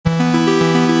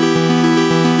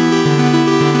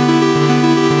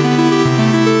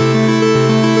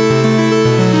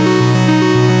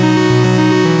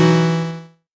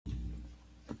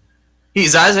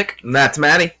He's Isaac. And that's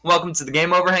Maddie. Welcome to the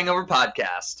Game Over Hangover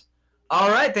podcast. All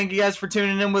right, thank you guys for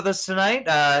tuning in with us tonight.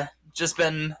 You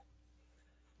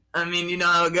know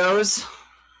how it goes.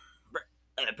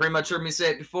 Pretty much heard me say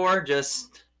it before,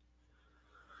 just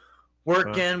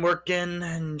working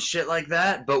and shit like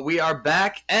that. But we are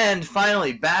back, and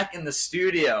finally back in the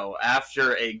studio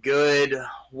after a good,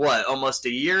 almost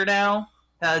a year now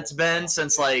that it's been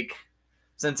since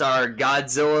our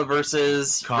Godzilla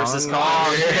versus Kong. Yeah. Is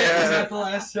that the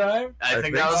last time? I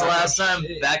think that was the last time.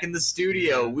 Shit. Back in the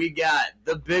studio, we got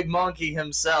the big monkey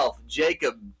himself,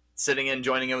 Jacob, sitting in,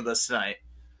 joining in with us tonight.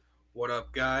 What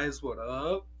up, guys? What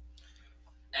up?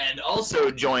 And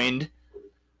also joined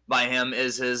by him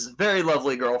is his very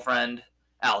lovely girlfriend,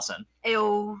 Allison.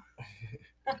 Ayo.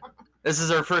 This is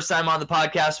her first time on the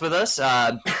podcast with us.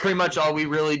 Pretty much all we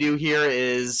really do here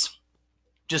is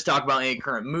just talk about any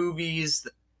current movies,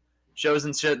 shows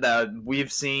and shit that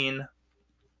we've seen,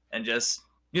 and just,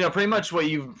 pretty much what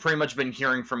you've pretty much been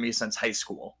hearing from me since high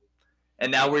school. And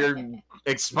now we're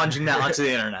expunging that onto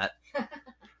the internet.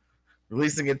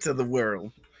 Releasing it to the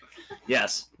world.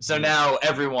 Yes. So now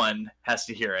everyone has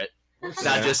to hear it,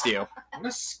 not just you. What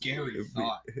a scary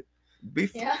thought. Be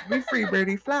free,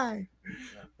 birdie, fly.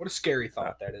 What a scary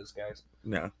thought that is, guys.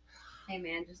 No. Hey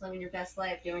man, just living your best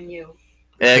life, doing you.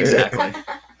 Exactly.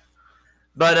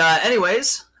 But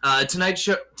anyways,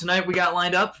 tonight we got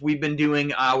lined up. We've been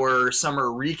doing our summer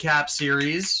recap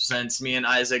series since me and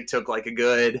Isaac took like a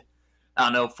good,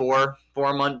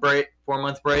 4-month break.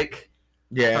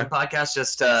 Yeah. From podcast,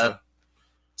 just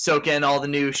soak in all the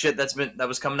new shit that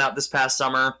was coming out this past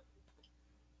summer.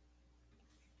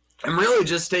 I'm really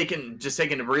just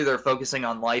taking a breather, focusing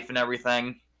on life and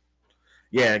everything.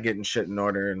 Yeah, getting shit in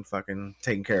order and fucking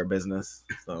taking care of business.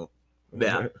 So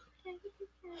Yeah.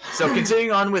 So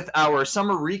continuing on with our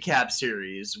summer recap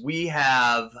series, we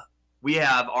have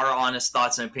our honest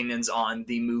thoughts and opinions on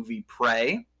the movie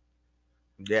Prey.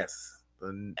 Yes.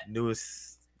 The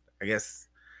newest, I guess.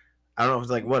 I don't know if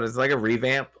it's like what, it's like a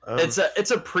revamp of, It's a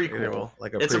prequel.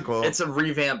 like a prequel. It's a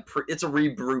revamp. It's a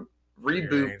reboot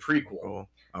prequel, Cool.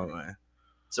 Oh man.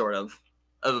 sort of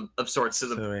sorts to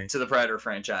the Predator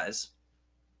franchise.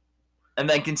 And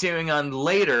then continuing on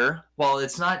later, while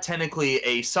it's not technically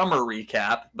a summer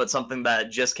recap, but something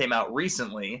that just came out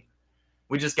recently,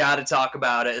 we just got to talk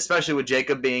about it, especially with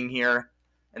Jacob being here,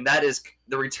 and that is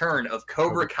the return of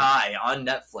Cobra Kai on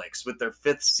Netflix with their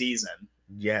 5th season.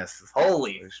 Yes.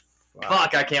 Holy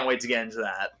fuck, I can't wait to get into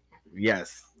that.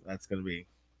 Yes. That's gonna be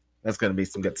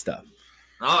some good stuff.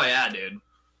 Oh yeah, dude.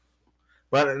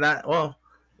 But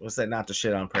we'll say not to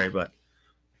shit on Prey, but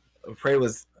Prey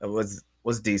was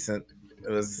decent.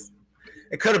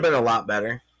 It could have been a lot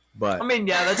better, but I mean,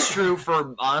 yeah, that's true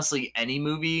for honestly any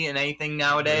movie and anything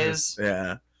nowadays.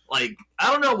 Yeah. Like,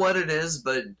 I don't know what it is,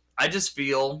 but I just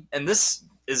feel, and this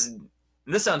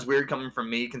sounds weird coming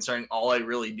from me, considering all I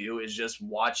really do is just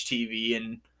watch TV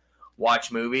and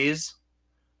watch movies.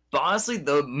 But honestly,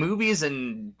 the movies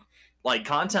and like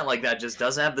content like that just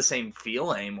doesn't have the same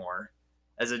feel anymore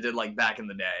as it did like back in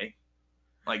the day.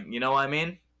 Like, you know what I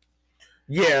mean?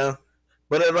 Yeah.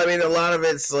 But I mean, a lot of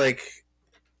it's like,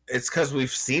 it's because we've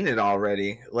seen it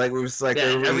already. Like, it was like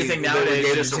everything nowadays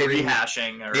is just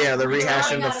rehashing. They're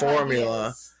rehashing the Out of formula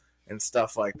ideas. and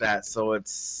stuff like that. So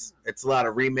it's a lot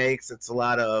of remakes. It's a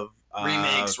lot of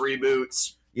Remakes,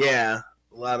 reboots. Yeah,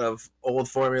 a lot of old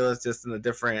formulas just with a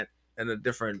different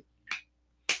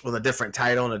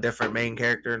title and a different main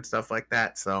character and stuff like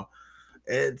that. So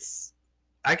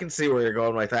I can see where you're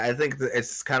going like that. I think that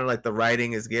it's kind of like the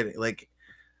writing is getting like,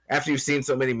 after you've seen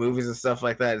so many movies and stuff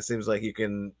like that, it seems like you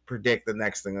can predict the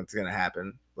next thing that's going to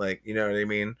happen. Like, you know what I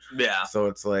mean? Yeah. So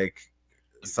it's like,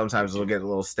 sometimes it'll get a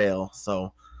little stale.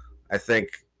 So I think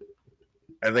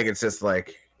it's just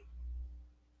like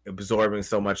absorbing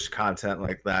so much content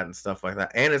like that and stuff like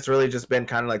that. And it's really just been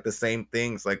kind of like the same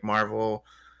things, like Marvel,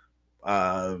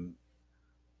 Star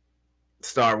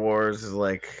Wars is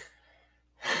like,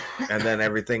 and then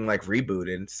everything like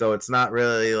rebooted. So it's not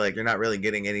really like, you're not really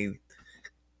getting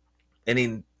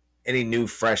any new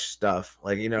fresh stuff,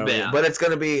 like, you know. Yeah. But it's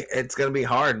gonna be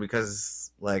hard because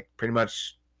like pretty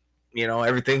much,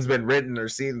 everything's been written or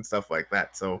seen and stuff like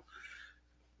that. So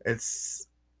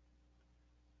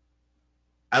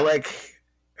I like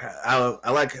a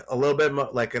little bit more,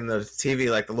 like in the TV,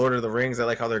 like the Lord of the Rings. I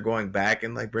like how they're going back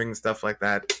and like bringing stuff like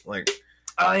that, like,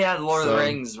 oh yeah, the Lord of the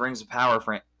Rings of Power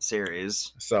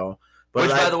series. So, but Which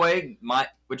by the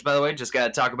way, just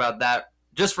gotta talk about that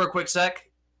just for a quick sec.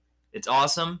 It's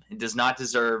awesome. It does not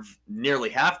deserve nearly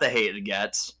half the hate it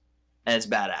gets, and it's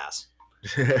badass.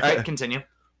 All right, continue.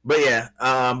 But yeah,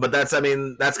 but that's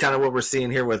that's kind of what we're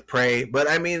seeing here with Prey. But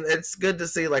I mean, it's good to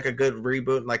see like a good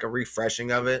reboot and like a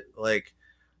refreshing of it, like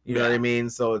you know what I mean.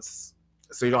 So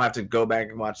you don't have to go back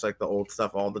and watch like the old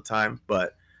stuff all the time.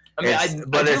 But I mean, I do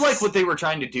like what they were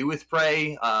trying to do with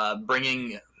Prey,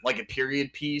 bringing like a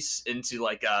period piece into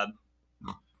like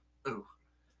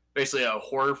basically a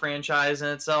horror franchise in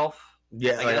itself.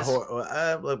 Yeah, like a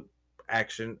horror,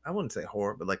 action. I wouldn't say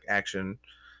horror, but like action,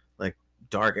 like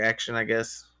dark action, I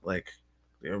guess. Like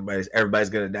everybody's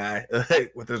gonna die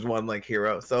with this one like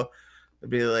hero. So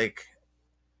it'd be like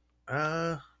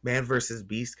man versus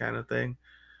beast kind of thing.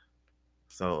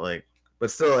 So like,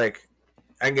 but still like,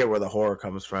 I get where the horror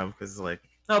comes from because like.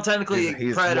 No, technically,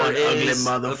 he's Predator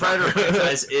the Predator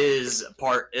franchise is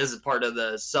part of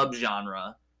the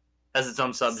subgenre, has its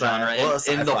own subgenre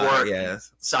in the horror,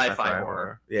 sci-fi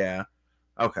horror. Yeah,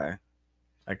 okay,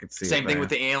 I could see. Same thing with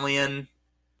the Alien.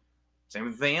 Same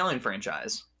with the Alien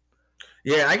franchise.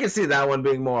 Yeah, I can see that one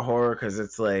being more horror because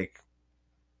it's like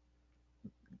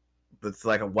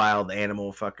a wild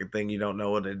animal fucking thing. You don't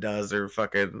know what it does or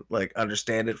fucking like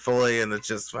understand it fully, and it's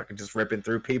just fucking just ripping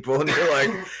through people, and you're like,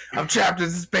 I'm trapped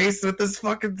in space with this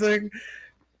fucking thing.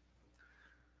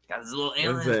 Got this little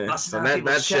alien busting out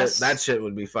people's chests. That shit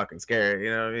would be fucking scary.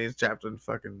 You know what I mean? He's trapped in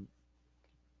fucking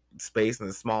space in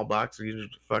a small box, where you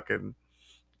just fucking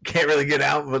can't really get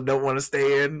out, but don't want to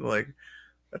stay in. Like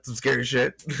that's some scary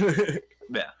shit.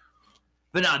 Yeah,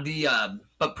 but no,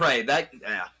 but Prey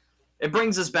it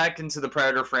brings us back into the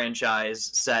Predator franchise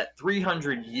set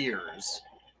 300 years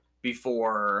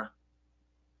before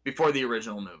the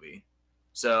original movie.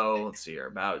 So let's see here,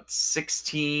 about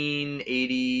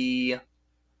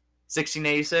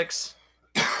 1686.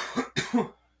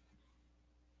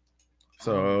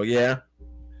 So yeah.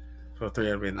 So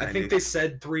 390. I think they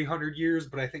said 300 years,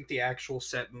 but I think the actual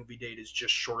set movie date is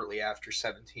just shortly after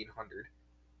 1700.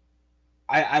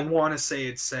 I want to say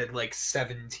it said like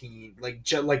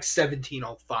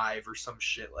 1705 or some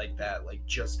shit like that, like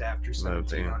just after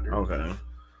 1700. Okay.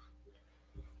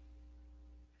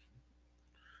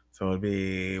 So it'd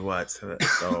be what? So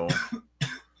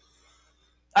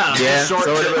I don't know, yeah, short,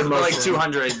 so it was like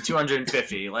 200,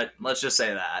 250. Let's just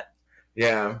say that.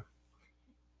 Yeah.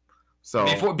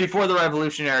 So before the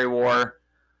Revolutionary War,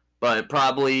 but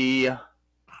probably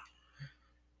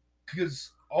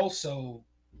because also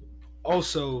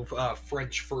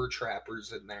French fur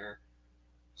trappers in there.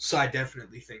 So I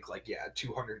definitely think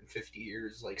 250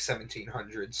 years, like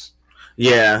 1700s.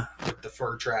 Yeah, with the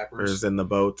fur trappers in the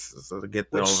boats, so to get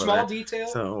them over small there. Detail.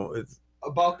 So it's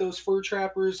about those fur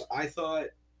trappers. I thought,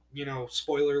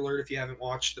 spoiler alert if you haven't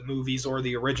watched the movies or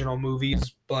the original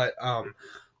movies, but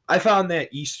I found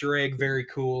that Easter egg very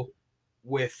cool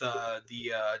with the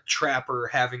trapper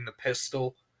having the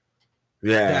pistol.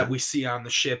 Yeah, that we see on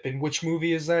the ship. And which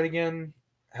movie is that again?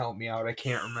 Help me out. I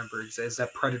can't remember. Is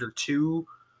that Predator 2?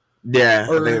 Yeah,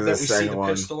 or I think that we see the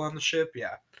pistol on the ship.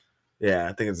 Yeah. Yeah,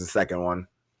 I think it's the second one.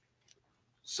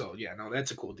 So yeah, no,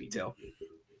 that's a cool detail.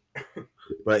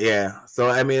 But yeah, so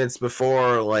I mean, it's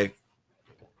before like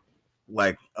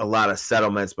a lot of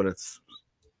settlements, but it's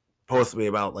supposed to be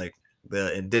about like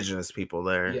the indigenous people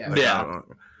there. Yeah. Like, yeah.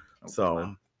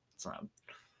 So,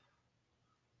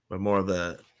 but more of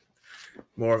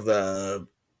the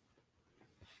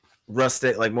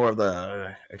rustic, like more of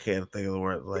the I can't think of the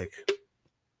word like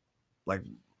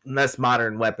less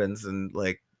modern weapons, and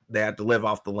like they have to live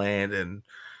off the land and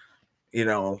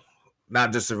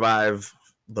not just survive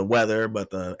the weather but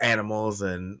the animals,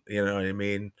 and you know what I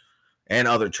mean, and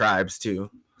other tribes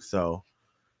too. So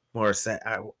more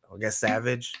I guess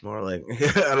savage, more like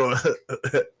I don't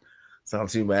sound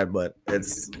too bad, but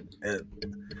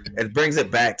it brings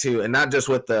it back to, and not just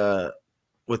with the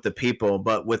people,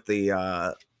 but with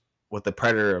the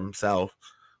Predator himself,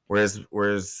 whereas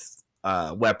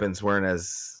weapons weren't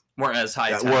as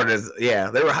high tech. They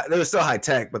were still high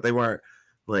tech, but they weren't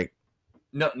like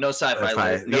no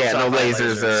sci-fi. No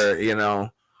lasers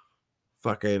or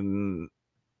fucking.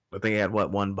 I think he had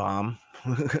one bomb.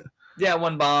 Yeah,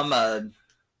 one bomb.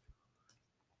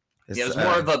 It was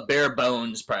more of a bare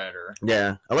bones Predator.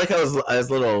 Yeah, I like how his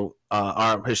little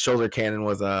arm, his shoulder cannon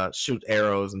was shoot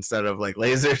arrows instead of like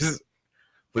lasers.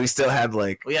 But he still had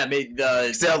like made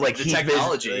the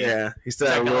technology. Yeah, he still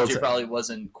had technology probably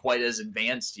wasn't quite as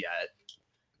advanced yet.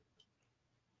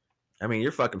 I mean,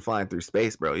 you're fucking flying through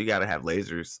space, bro. You got to have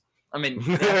lasers. I mean,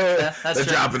 that's they're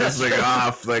dropping this thing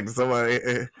off like somebody.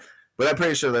 But I'm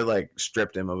pretty sure they like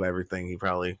stripped him of everything. He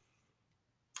probably.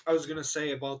 I was gonna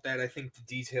say about that. I think the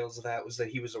details of that was that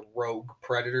he was a rogue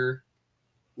predator.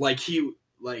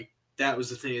 That was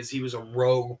the thing, is he was a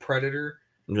rogue predator.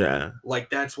 Yeah. Like,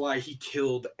 that's why he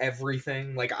killed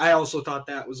everything. Like, I also thought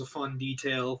that was a fun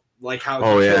detail. Like, how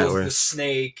Oh, he yeah, kills where- the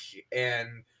snake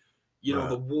and, you know,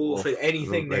 the wolf wolf, and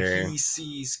anything that yeah. he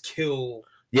sees kill.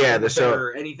 Yeah, the the show,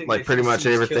 bear, anything like that pretty he much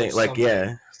sees everything. kill Like, somebody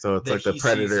yeah. So it's that like the he sees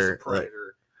as a predator. Like,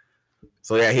 predator.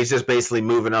 so yeah, he's just basically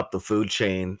moving up the food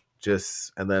chain,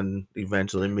 and then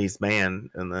eventually meets man,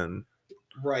 and then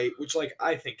Right, which, like,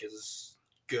 I think is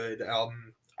good.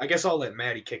 I guess I'll let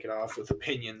Maddie kick it off with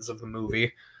opinions of the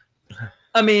movie.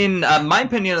 I mean, my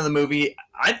opinion of the movie,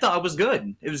 I thought it was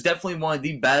good. It was definitely one of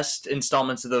the best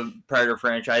installments of the Predator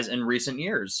franchise in recent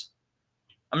years.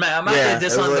 I'm not Yeah, gonna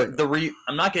diss it was on like-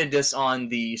 I'm not gonna diss on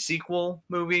the sequel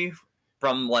movie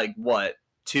from like what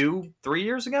 2-3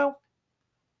 years ago,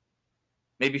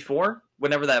 maybe 4.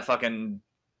 Whenever that fucking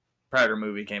Predator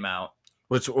movie came out.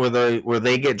 which where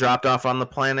they get dropped off on the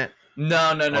planet.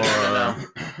 No. Or-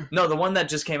 No, the one that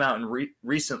just came out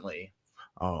recently.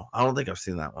 Oh, I don't think I've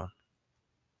seen that one.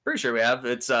 Pretty sure we have.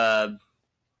 It's about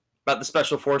the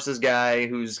special forces guy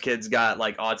whose kid's got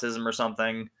like autism or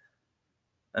something,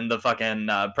 and the fucking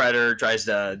Predator tries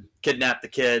to kidnap the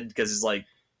kid because he's like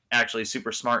actually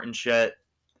super smart and shit.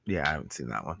 Yeah, I haven't seen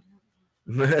that one.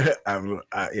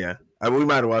 We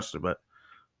might have watched it, but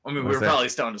I mean, we What's were that? probably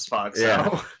stoned as fuck. So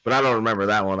Yeah. but I don't remember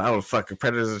that one. I don't fucking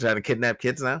predators are trying to kidnap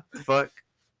kids now. Fuck.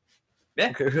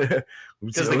 Yeah.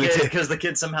 because the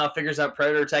kid somehow figures out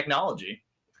Predator technology.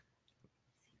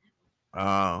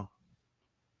 Oh.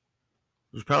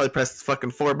 You probably pressed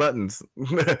fucking 4 buttons. I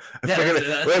Yeah, figured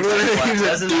that's like, exactly what- he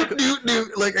that's just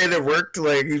exactly- like, and it worked.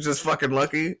 Like, he's just fucking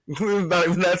lucky. Not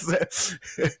even that's.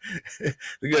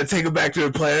 You gotta take him back to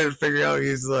the planet and figure out.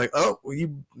 He's like, oh,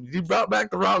 you brought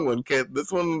back the wrong one, kid.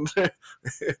 This one,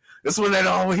 at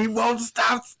all. He won't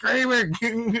stop screaming.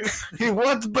 He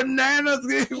wants bananas.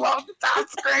 He won't stop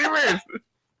screaming.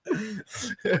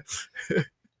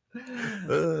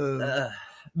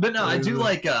 But no, I do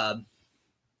like.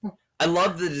 I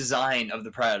love the design of the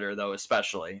Predator, though,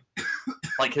 especially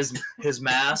like his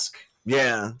mask,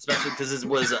 Yeah. especially because it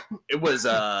was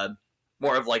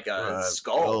more of like a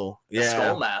skull, Yeah. a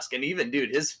skull mask, and even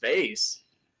dude, his face.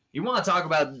 You want to talk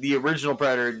about the original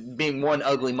Predator being one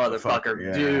ugly motherfucker,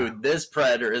 Yeah. dude? This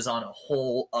Predator is on a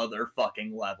whole other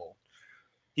fucking level.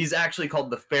 He's actually called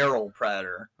the feral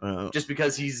Predator, just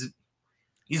because he's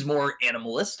more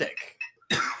animalistic.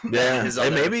 Yeah, his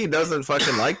and other- maybe he doesn't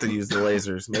fucking like to use the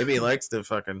lasers. Maybe he likes to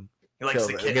fucking He likes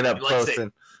to get up he likes close to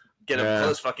and get up Yeah.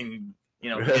 close, fucking,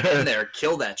 get in there,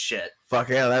 kill that shit. fuck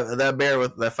yeah.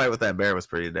 That fight with that bear was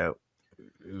pretty dope.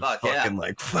 It was Fuck yeah. fucking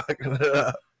like fucking it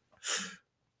up.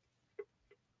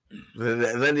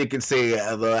 Then you can see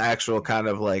the actual kind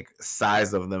of like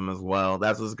size of them as well.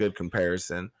 That was a good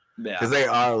comparison Yeah. because they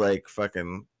are like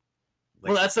fucking.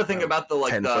 Well, that's the thing about the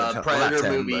 10 the foot tall- well, Predator not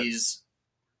 10, but- movies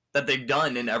that they've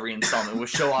done in every installment was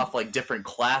show off like different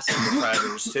classes of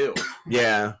Predators too.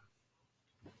 Yeah.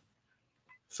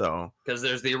 So Because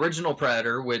there's the original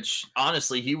Predator, which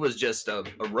honestly he was just a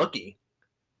rookie.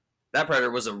 That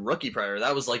Predator was a rookie Predator.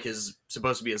 That was like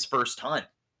supposed to be his first hunt,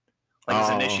 like his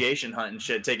Oh. initiation hunt and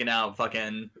shit, taking out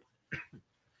fucking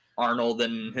Arnold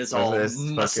and his whole This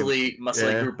muscly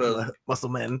yeah, group of muscle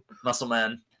men. muscle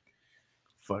men.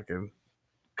 Fucking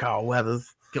Carl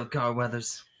Weathers. Killed Carl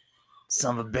Weathers.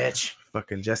 Son of a bitch.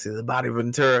 Fucking Jesse the Body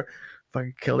Ventura.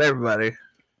 Fucking killed everybody.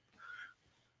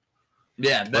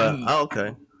 Yeah, But, then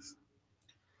okay.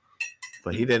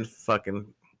 But he didn't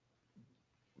fucking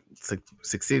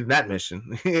succeed in that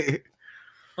mission. well,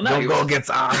 no, Don't he go was, against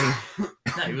Arnie.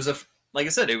 no, he was like I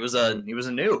said, he was a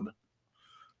noob.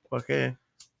 Okay.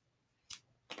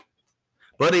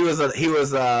 But he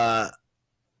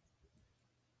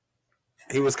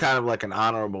was kind of like an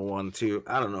honorable one too.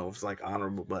 I don't know if it's like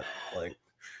honorable, but like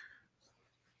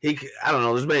I don't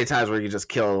know. There's many times where you just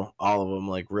kill all of them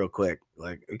like real quick.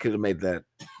 Like we could have made that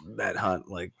hunt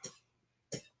like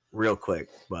real quick,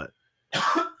 but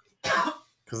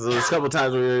because there was a couple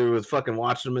times where we was fucking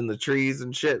watching them in the trees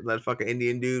and shit. And that fucking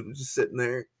Indian dude was just sitting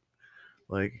there.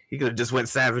 Like he could have just went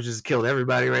savage and killed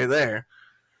everybody right there.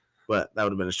 But that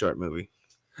would have been a short movie.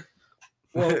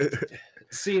 Well,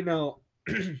 see, no.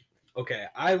 Okay,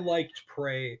 I liked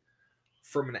Prey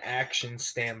from an action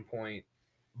standpoint,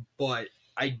 but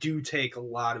I do take a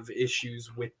lot of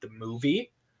issues with the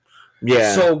movie.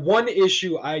 Yeah. So one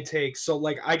issue I take,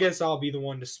 I guess I'll be the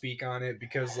one to speak on it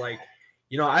because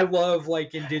I love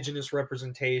like indigenous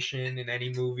representation in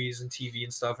any movies and TV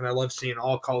and stuff, and I love seeing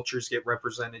all cultures get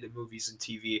represented in movies and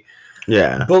TV.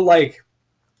 Yeah. But like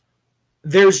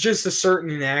there's just a certain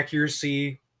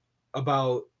inaccuracy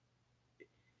about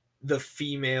the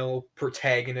female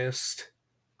protagonist.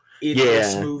 in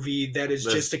this Yeah. movie that is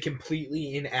just a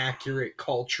completely inaccurate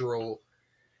cultural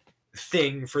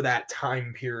thing for that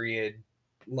time period.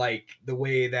 Like the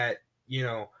way that, you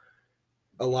know,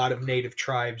 a lot of native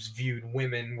tribes viewed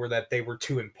women were that they were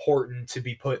too important to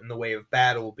be put in the way of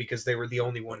battle because they were the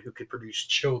only one who could produce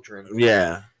children.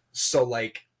 Yeah. So,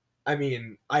 like, I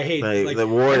mean, I hate, like the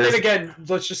warriors. And then again,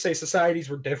 let's just say societies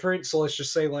were different. So let's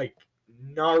just say, like,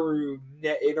 Naru,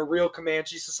 in a real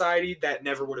Comanche society, that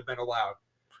never would have been allowed.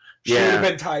 She would have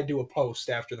been tied to a post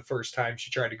after the first time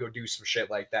she tried to go do some shit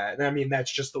like that. And I mean,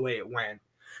 that's just the way it went.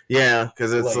 Yeah,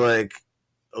 because it's like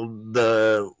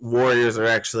the warriors are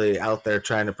actually out there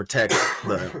trying to protect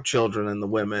the children and the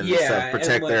women. Yeah, and stuff, protect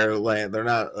and, like, their land. They're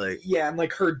not like and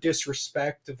like her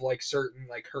disrespect of like certain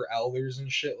like her elders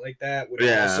and shit like that would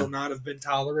also not have been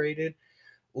tolerated.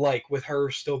 Like with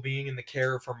her still being in the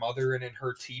care of her mother and in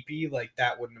her teepee, like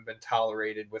that wouldn't have been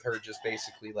tolerated with her just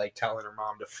basically like telling her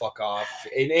mom to fuck off,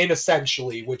 and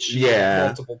essentially, which she did at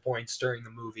multiple points during the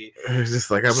movie. It's just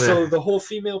like so the whole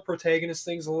female protagonist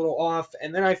thing's a little off,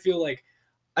 and then I feel like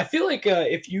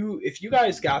if you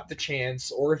guys got the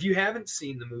chance, or if you haven't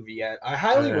seen the movie yet, I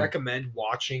highly recommend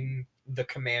watching the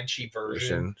Comanche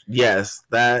version. Yes,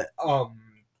 that.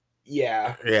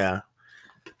 Yeah.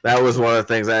 That was one of the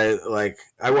things I like.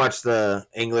 I watched the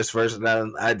English version,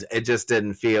 and it just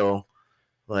didn't feel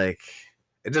right.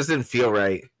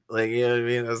 Like, you know what I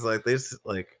mean? I was like, there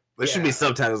should be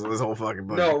subtitles in this whole fucking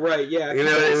book. No, right? Yeah, you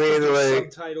know what I mean?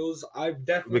 Like subtitles. I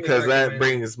definitely because that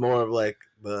brings more of like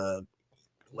the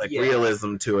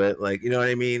realism to it. Like, you know what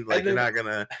I mean? Like you're not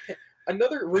gonna.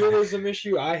 Another realism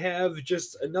issue I have,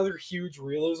 just another huge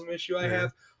realism issue I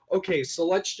have. Okay, so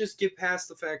let's just get past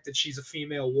the fact that she's a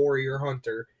female warrior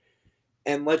hunter,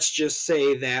 and let's just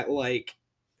say that, like,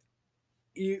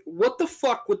 what the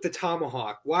fuck with the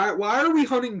tomahawk? Why are we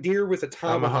hunting deer with a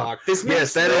tomahawk? This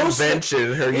makes that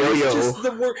invention, her yo-yo. Just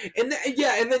the word, and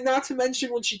then not to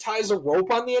mention when she ties a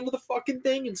rope on the end of the fucking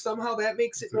thing, and somehow that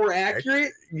makes it more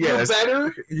accurate. Yes,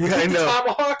 better. Yeah, I know.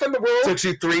 Tomahawk on the rope. Took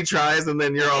you 3 tries, and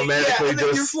then you're automatically and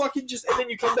then you're fucking and then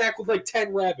you come back with like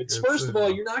 10 rabbits. First of all,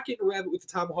 you're not getting a rabbit with a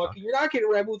tomahawk, and you're not getting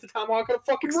a rabbit with a tomahawk on a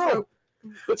fucking rope.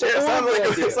 It's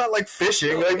not like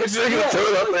fishing. Like you're just gonna throw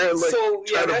it up there and like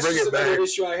try to bring it back. Another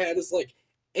issue I had is like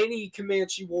any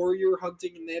Comanche warrior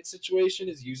hunting in that situation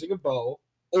is using a bow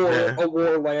or a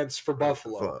war lance for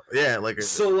buffalo. Yeah, like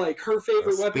so like her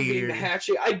favorite weapon being the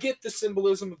hatchet. I get the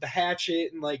symbolism of the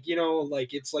hatchet and like, you know,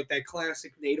 like it's like that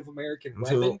classic Native American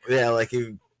weapon. Yeah, like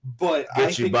you. But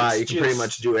get you by, you can pretty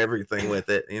much do everything with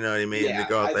it. You know what I mean? Yeah, to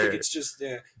go out there, think it's just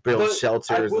build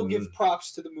shelters. I will give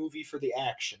props to the movie for the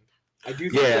action. I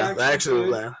do think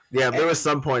there was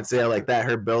some points like that,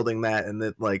 her building that, and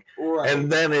then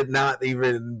and then it not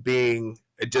even being,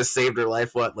 it just saved her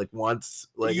life once,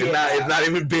 it's not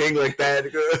even being like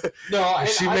that. No,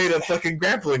 she made a fucking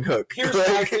grappling hook. Here's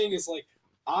my thing is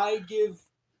I give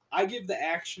the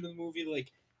action of the movie,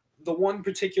 the one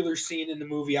particular scene in the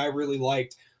movie I really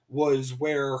liked was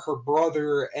where her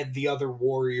brother and the other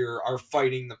warrior are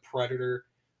fighting the predator.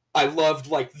 I loved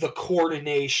the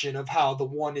coordination of how the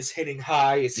one is hitting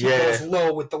high as he goes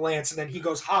low with the lance, and then he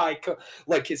goes high,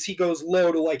 as he goes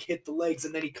low to hit the legs,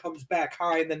 and then he comes back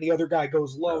high, and then the other guy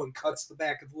goes low and cuts the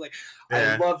back of the leg.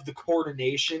 I love the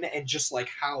coordination and just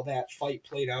how that fight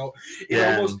played out.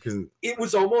 It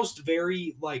was almost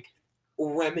very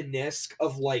reminiscent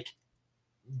of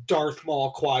Darth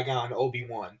Maul, Qui-Gon,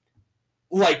 Obi-Wan.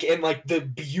 And the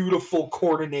beautiful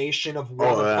coordination of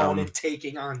one opponent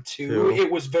taking on two. It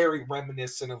was very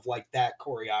reminiscent of that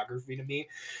choreography to me.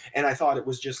 And I thought it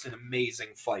was just an amazing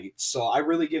fight. So I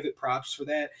really give it props for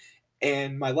that.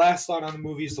 And my last thought on the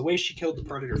movie is the way she killed the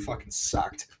Predator fucking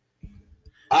sucked.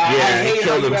 I hate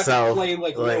how you have to play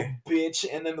like a little bitch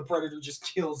and then the Predator just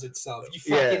kills itself. You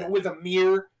fucking with a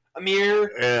mirror.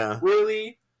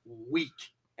 Really weak.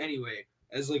 Anyway.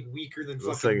 As weaker than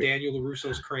fucking Daniel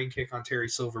LaRusso's crane kick on Terry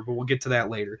Silver, but we'll get to that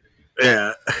later.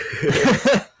 Yeah.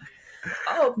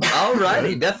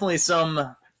 Alrighty, definitely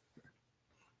some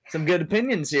good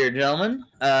opinions here, gentlemen.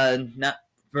 Not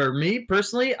for me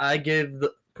personally, I give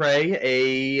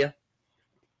Prey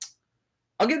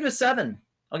I'll give it a 7.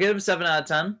 I'll give it a 7 out of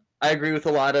 10. I agree with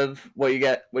a lot of what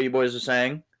you boys are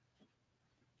saying.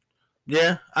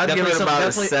 Yeah, I'd give it about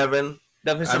a 7.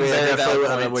 Definitely some very valid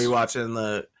points. When you're watching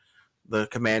the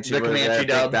Comanche,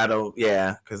 dub.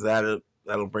 Because that'll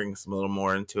bring some a little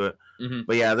more into it. Mm-hmm.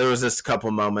 But yeah, there was just a couple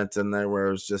moments in there where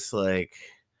it was just you're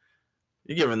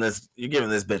giving this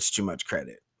bitch too much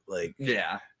credit.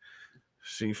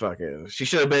 She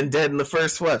should have been dead in the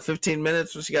first 15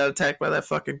 minutes when she got attacked by that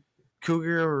fucking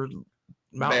cougar or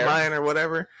mountain lion or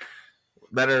whatever.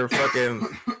 Better fucking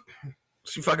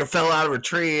She fucking fell out of a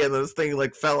tree, and this thing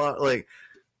like fell out. Like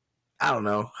I don't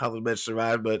know how the bitch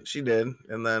survived, but she did.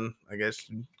 And then I guess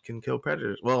she can kill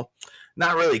predators. Well,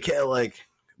 not really kill. Like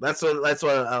that's what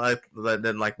I like. That I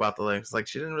didn't like about the lynx. Like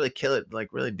she didn't really kill it. Like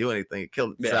really do anything. It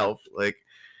killed itself. Yeah. Like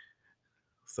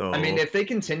so. I mean, if they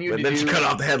continue to then she cut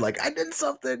off the head. Like I did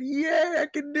something. Yeah, I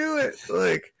can do it.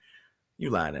 Like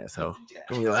you lying asshole.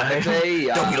 Don't be lying.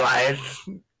 Don't be lying.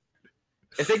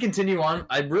 If they continue on,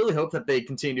 I really hope that they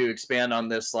continue to expand on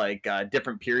this like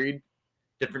different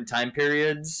time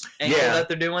periods angle that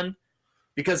they're doing,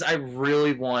 because I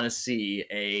really want to see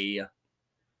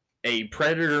a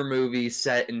Predator movie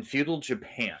set in feudal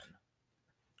Japan.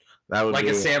 That would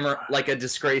like a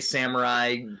disgraced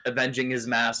samurai avenging his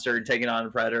master, taking on a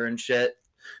predator and shit.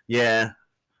 Yeah,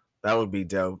 that would be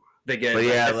dope. If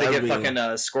they get fucking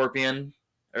Scorpion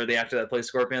or the actor that plays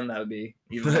Scorpion, that would be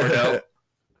even more dope.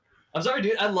 I'm sorry,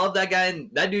 dude. I love that guy. And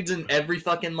that dude's in every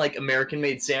fucking like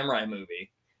American-made samurai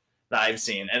movie that I've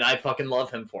seen, and I fucking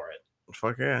love him for it.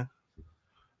 Fuck yeah.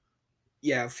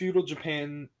 Yeah, feudal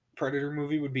Japan Predator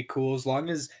movie would be cool as long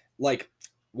as like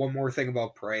one more thing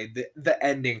about Prey, the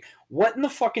ending. What in the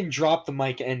fucking drop the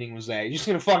mic ending was that? You're just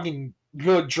gonna fucking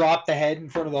go drop the head in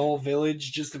front of the whole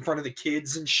village, just in front of the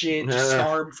kids and shit, just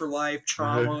scarred for life,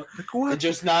 trauma, and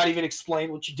just not even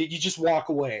explain what you did. You just walk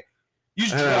away. You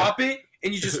just drop it.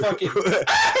 And you just fucking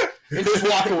and just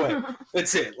walk away.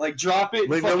 That's it. Like drop it,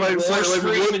 like, fucking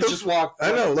scream, and just walk away.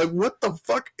 I know. Like what the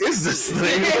fuck is this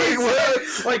thing?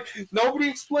 Like nobody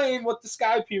explained what the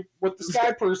sky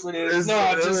person is.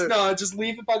 Just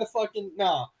leave it by the fucking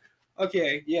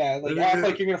Okay, yeah. Like act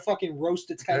like you're gonna fucking roast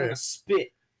its head in a spit.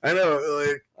 I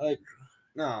know. Like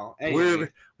no. Anyway.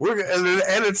 We're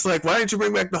and it's like, why didn't you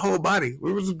bring back the whole body?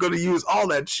 We were just gonna use all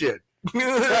that shit.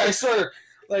 Right, sir.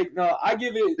 Like, no, I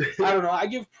give it, I don't know, I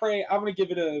give Prey, I'm going to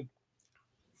give it a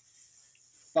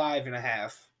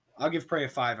 5.5. I'll give Prey a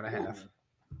 5.5.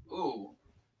 Ooh.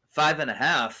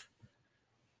 5.5?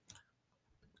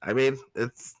 I mean,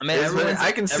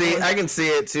 I can see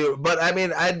it too, but I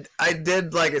mean, I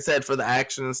did, like I said, for the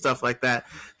action and stuff like that,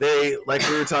 they, like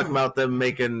we were talking about them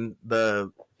making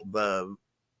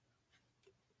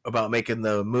about making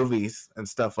the movies and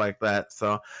stuff like that,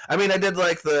 so, I mean, I did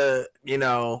like the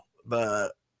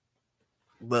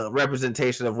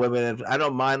representation of women, and I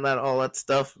don't mind all that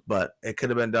stuff, but it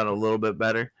could have been done a little bit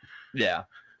better. Yeah,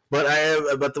 but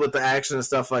with the action and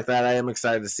stuff like that, I am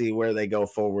excited to see where they go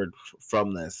forward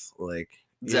from this. Like,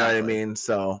 you know what I mean?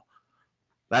 So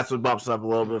that's what bumps up a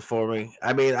little bit for me.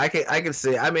 I mean, I can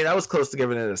see. I mean, I was close to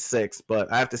giving it a 6,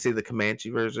 but I have to see the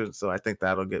Comanche version, so I think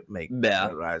that'll make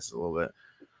it rise a little bit.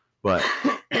 But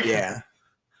yeah,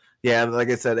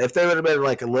 like I said, if they would have been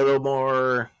like a little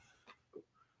more.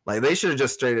 Like, they should have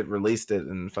just straight released it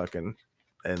in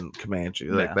Comanche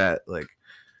like that. Like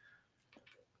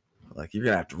you're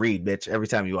gonna have to read, bitch, every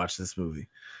time you watch this movie.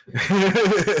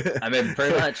 I mean,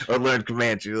 pretty much. Or learn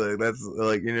Comanche. Like that's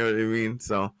like, you know what I mean.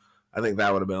 So I think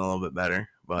that would have been a little bit better.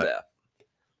 But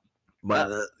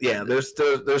there's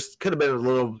could have been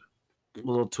a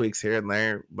little tweaks here and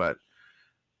there, but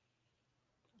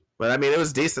I mean, it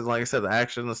was decent. Like I said, the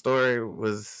action, the story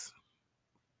was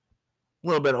a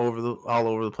little bit all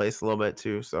over the place a little bit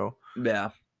too. So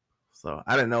yeah. So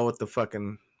I didn't know what the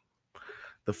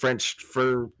French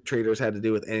fur traders had to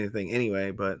do with anything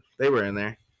anyway, but they were in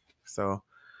there. So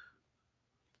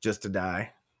just to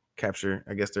die, capture.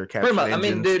 I guess they're capturing. I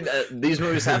mean, dude, these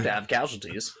movies have to have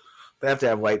casualties. They have to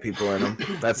have white people in them.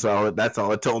 That's all it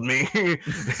told me.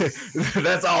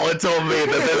 That's all it told me.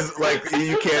 That there's, like,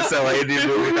 you can't sell an Indian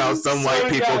movie without some white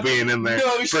people being in there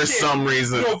for some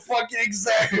reason. No, fucking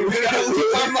exactly. We gotta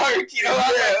leave my mark. You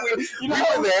know,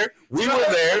 we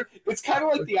were there. It's kind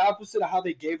of like the opposite of how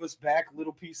they gave us back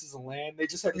little pieces of land. They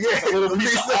just had to take a little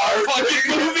piece of our fucking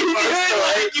movie.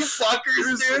 Like, you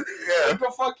fuckers, dude. Yeah. Like,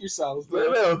 go fuck yourselves,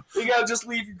 man. You gotta just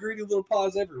leave your greedy little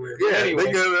paws everywhere. Yeah,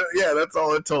 anyway. That's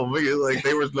all it told me. Like,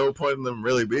 there was no point in them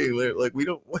really being there. Like, we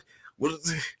don't. What is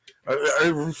it?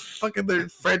 Are fucking the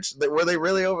French? Were they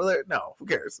really over there? No, who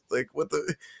cares? Like, what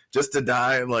the? Just to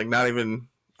die and like not even.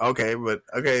 Okay, but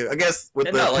okay. I guess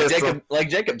with like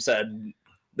Jacob said,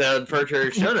 the fur trader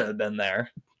shouldn't have been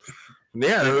there.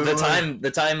 Yeah,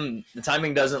 the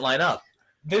timing doesn't line up.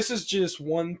 This is just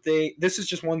one thing. This is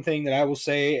just one thing that I will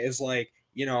say is, like,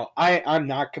 you know, I'm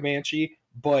not Comanche,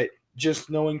 but just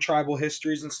knowing tribal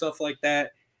histories and stuff like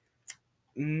that,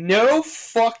 no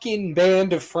fucking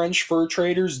band of French fur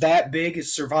traders that big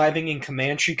is surviving in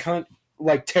Comanche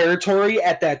territory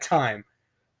at that time.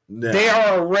 No. They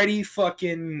are already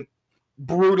fucking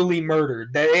brutally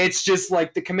murdered. That it's just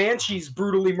like the Comanches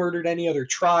brutally murdered any other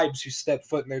tribes who stepped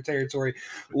foot in their territory,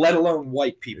 let alone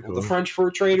white people. The French fur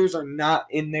traders are not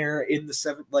in there in the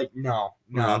seventh. Like no,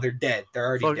 they're dead. They're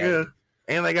already Fuck dead.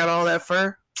 Yeah. And they got all that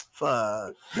fur.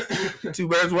 Fuck. 2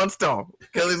 birds, 1 stone.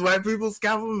 Kill these white people,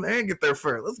 scalp them, and get their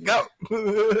fur. Let's go.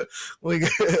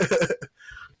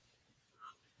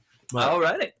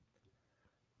 Alrighty.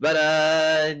 But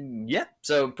yeah.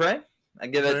 So Prey, I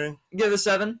give it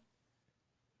 7.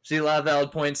 See a lot of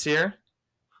valid points here.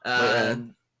 I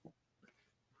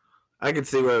can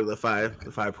see where the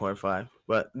 5.5,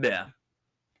 but yeah.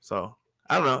 So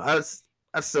I don't know.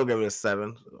 I'd still give it a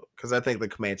 7 because I think the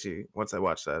Comanche. Once I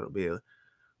watch that, it'll be a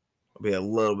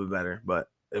little bit better. But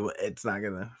it's not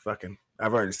gonna fucking.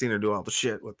 I've already seen her do all the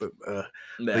shit with the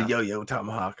yo-yo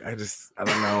tomahawk. I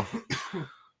don't know.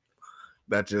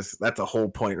 That's a whole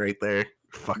point right there.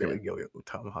 Fucking yo-yo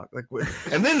tomahawk, like,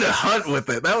 and then the hunt with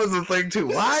it. That was the thing too.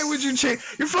 Why would you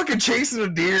chase? You're fucking chasing a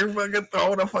deer, fucking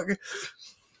throwing a fucking.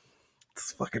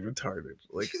 It's fucking retarded.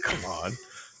 Like, come on.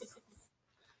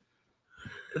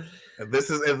 And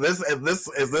this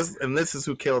is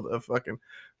who killed a fucking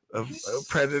a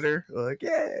predator. Like,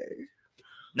 yay!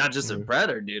 Not just a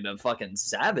predator, dude. A fucking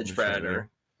savage predator.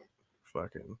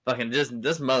 Fucking just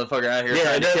this motherfucker out here.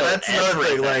 Yeah, that's another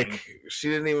thing. Like, she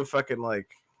didn't even fucking like.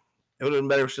 It would have been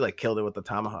better if she like killed it with the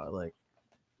tomahawk. Like,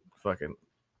 fucking,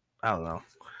 I don't know,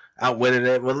 outwitted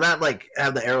it. Well, not like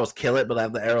have the arrows kill it, but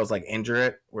have the arrows like injure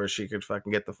it, where she could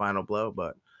fucking get the final blow.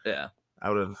 But yeah, that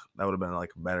would have been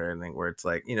like a better ending, where it's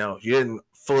like, you know, you didn't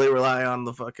fully rely on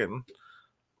the fucking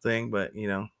thing, but you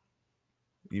know,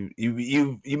 you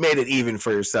made it even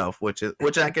for yourself, which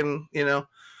I can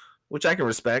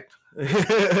respect.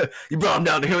 You brought him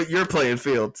down to your playing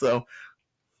field, so,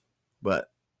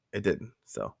 but it didn't.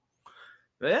 So.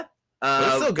 Yeah, but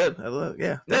it's still good.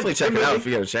 Definitely check it out if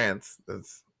you get a chance.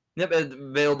 It's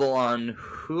available on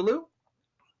Hulu.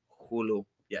 Hulu,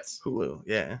 yes. Hulu,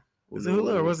 yeah. Was it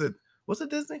Hulu or was it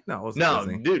Disney? No, it wasn't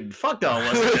Disney. No, dude, fuck no, it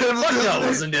wasn't. Fuck no, it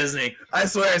wasn't Disney. I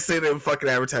swear I seen them fucking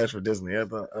advertise for Disney. I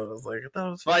thought it was.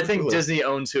 Well, I think Hulu. Disney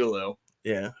owns Hulu.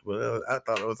 Yeah, but I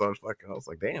thought it was on fucking. I was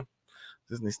like, damn,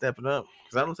 Disney stepping up,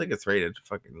 because I don't think it's rated.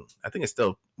 Fucking, I think it's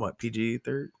still what,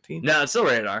 PG-13. No, it's still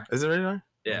rated R. Is it rated R?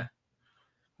 Yeah.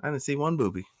 I didn't see one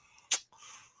boobie.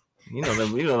 You know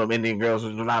them Indian girls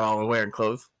are not all wearing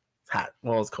clothes. It's hot.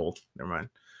 Well, it's cold. Never mind.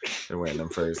 They're wearing them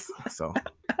furs. So,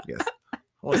 yes. I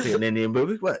want to see an Indian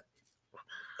boobie. What?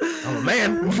 I'm a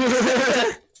man.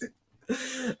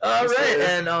 All right.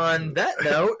 And on that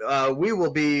note, we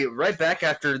will be right back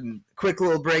after a quick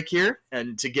little break here,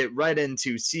 and to get right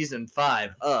into season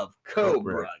 5 of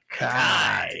Cobra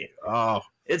Kai. Oh.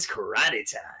 It's karate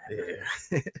time.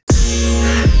 Yeah.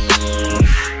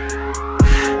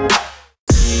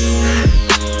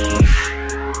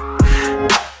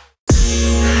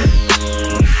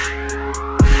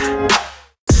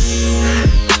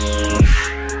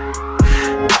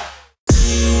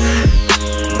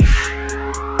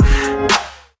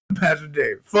 Patrick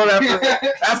Dave. But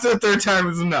after the 3rd time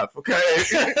is enough, okay?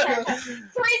 3's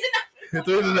enough.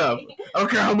 3's enough. I don't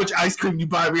care how much ice cream you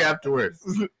buy me afterwards.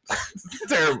 It's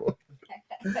terrible.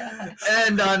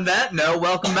 And on that note,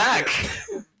 welcome back.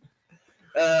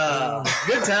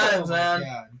 Good times, man.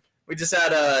 God. We just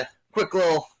had a quick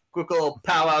little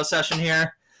powwow session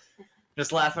here.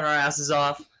 Just laughing our asses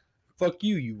off. Fuck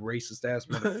you racist ass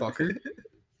motherfucker.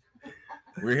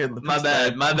 We're hitting the My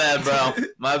bad, bro.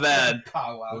 My bad.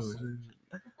 Powwows.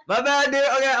 My bad, dude.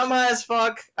 Okay, I'm high as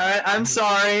fuck. Alright, I'm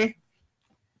sorry.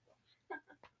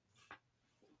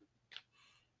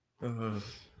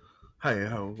 Hi,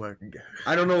 how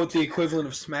I don't know what the equivalent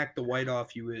of smack the white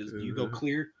off you is. Do you go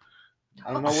clear?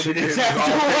 I don't know what Shit, it is it's after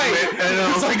all white. pigment, I know.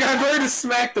 It's like I've heard of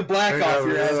smack the black off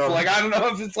your ass, but like I don't know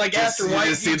if it's like after white.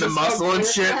 You see the just muscle go and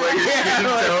clear. shit where your skin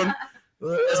tone.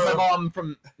 As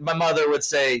my mother would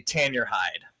say, tan your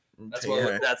hide. That's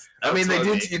what. That's. I mean, what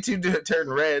they it do. You do turn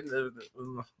red.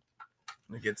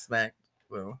 They get smacked.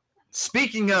 Well,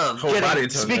 Speaking of Whole body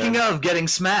tone, getting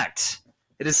smacked,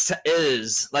 it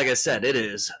is like I said, it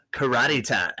is karate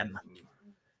time.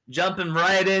 Jumping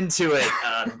right into it,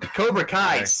 Cobra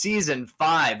Kai Okay. season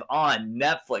 5 on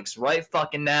Netflix right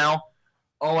fucking now.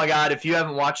 Oh my god, if you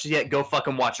haven't watched it yet, go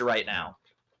fucking watch it right now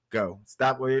go.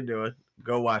 Stop what you're doing.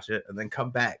 Go watch it, and then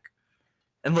come back.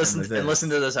 and listen And listen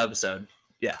to this episode.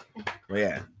 Well,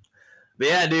 yeah. But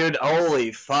yeah, dude,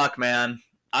 holy fuck, man.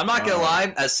 I'm not gonna Oh.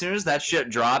 lie, as soon as that shit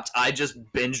dropped, I just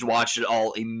binged watched it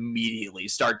all immediately,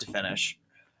 start to finish.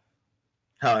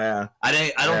 Hell yeah. I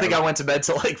don't Yeah. think I went to bed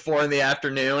till like 4 in the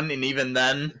afternoon, and even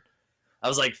then, I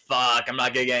was like, "Fuck, I'm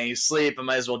not gonna get any sleep. I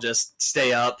might as well just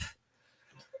stay up."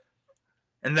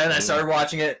 And then I started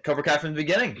watching it, Cobra Kai, from the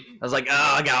beginning. I was like,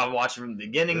 oh, I gotta watch it from the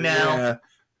beginning now.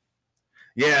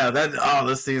 Yeah,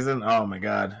 this season, oh my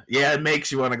god. Yeah, it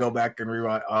makes you want to go back and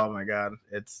rewatch. Oh my god,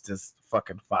 it's just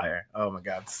fucking fire. Oh my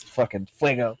god, it's fucking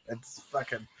fuego. It's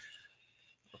fucking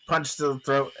punch to the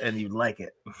throat and you like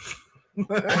it.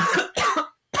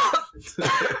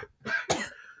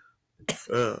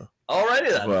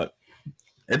 Alrighty then. But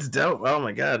it's dope. Oh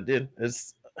my god, dude.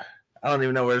 I don't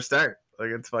even know where to start. Like,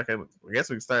 it's fucking, I guess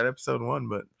we can start episode 1,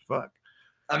 but fuck.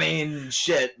 I mean,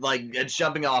 shit, like, it's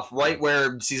jumping off right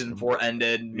where season 4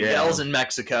 ended. Miguel's in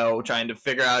Mexico trying to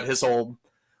figure out his whole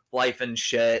life and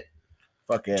shit.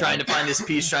 Fuck yeah. Trying to find his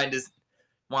peace, trying to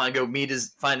want to go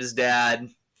find his dad.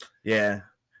 Yeah.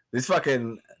 These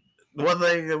fucking, one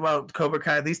thing about Cobra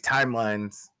Kai, these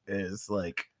timelines is,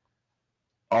 like,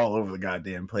 all over the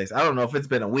goddamn place. I don't know if it's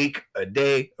been a week, a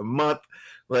day, a month.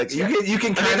 Like, you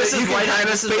can kind of, this is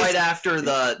right after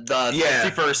the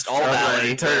 51st All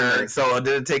Valley tournament. So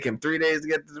did it take him 3 days to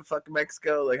get to the fucking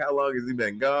Mexico? Like, how long has he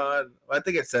been gone? Well, I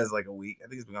think it says like a week. I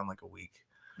think he's been gone like a week.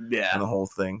 Yeah. And the whole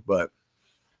thing, but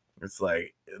it's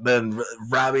like then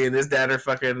Robbie and his dad are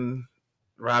fucking.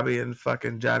 Robbie and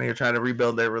fucking Johnny are trying to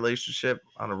rebuild their relationship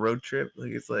on a road trip.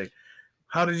 Like, it's like,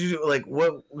 how did you like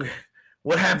what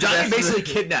happened? Johnny basically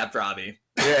kidnapped Robbie.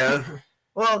 Yeah.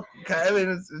 Well, I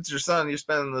mean, it's your son. You're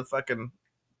spending the fucking.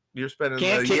 You're spending.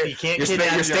 You're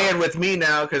staying with me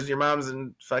now because your mom's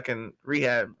in fucking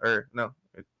rehab. Or no,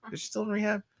 is she still in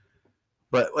rehab?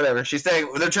 But whatever. She's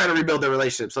staying. They're trying to rebuild their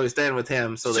relationship, so he's staying with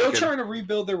him. So still trying to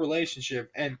rebuild their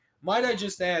relationship. And might I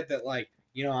just add that, like,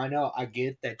 you know, I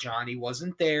get that Johnny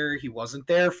wasn't there. He wasn't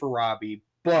there for Robbie,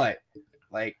 but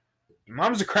like, your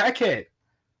mom's a crackhead.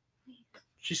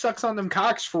 She sucks on them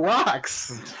cocks for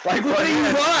rocks. Like, what do you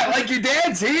want? Like, your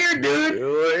dad's here, dude.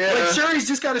 Yeah. Like, sure, he's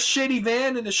just got a shitty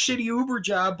van and a shitty Uber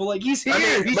job, but, like, he's here. I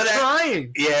mean, he's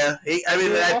trying.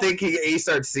 I think he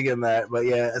started seeing that, but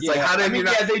yeah, it's like, how did you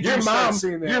not?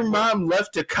 Your mom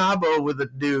left to Cabo with a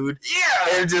dude.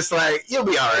 Yeah. And just like, you'll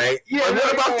be all right. Yeah. Like,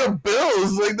 what about the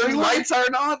bills? Like, the lights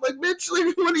aren't on. Like, bitch,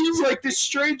 like, what are you? Like, this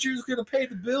stranger's going to pay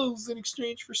the bills in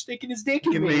exchange for sticking his dick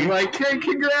in me. Like, hey,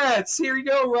 congrats. Here you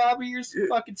go, Robbie. Here's some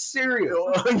fucking cereal.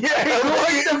 Yeah,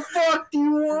 what the fuck do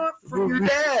you want from your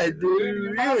dad, dude?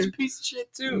 Your mom's a piece of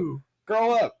shit too.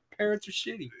 Grow up. Parents are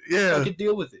shitty. Yeah. Fucking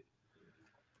deal with it.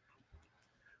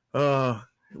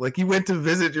 Like, you went to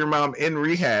visit your mom in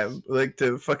rehab, like,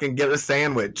 to fucking get a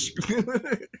sandwich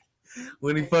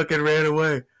when he fucking ran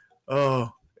away. Oh,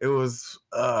 it was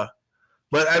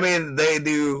but I mean,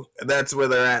 that's where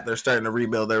they're at. They're starting to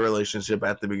rebuild their relationship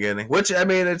at the beginning, which, I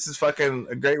mean, it's just fucking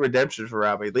a great redemption for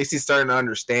Robbie. At least he's starting to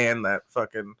understand that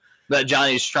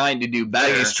Johnny's trying to do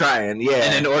better. He's trying, yeah.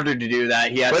 And in order to do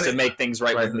that, he has to make things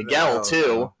right with Miguel,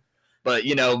 too. But,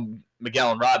 you know,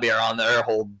 Miguel and Robbie are on their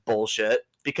whole bullshit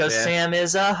because Sam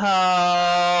is a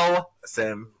hoe.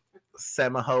 Sam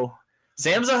a hoe.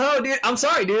 Sam's a hoe, dude. I'm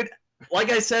sorry, dude.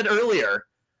 Like I said earlier,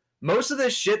 most of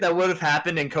this shit that would have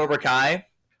happened in Cobra Kai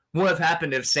would have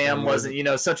happened if Sam wasn't, you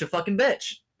know, such a fucking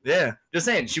bitch. Yeah. Just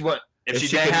saying, she would if she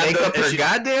didn't have make up her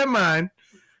goddamn mind.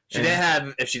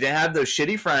 If she didn't have those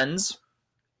shitty friends.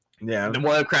 Yeah. Then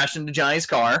would have crashed into Johnny's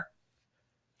car.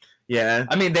 Yeah.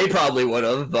 I mean, they probably would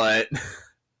have, but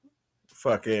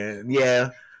fucking yeah.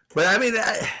 But I mean,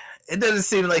 it doesn't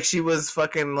seem like she was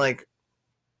fucking like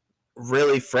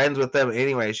really friends with them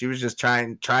anyway. She was just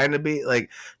trying to be like,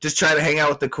 just trying to hang out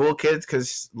with the cool kids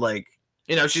because, like,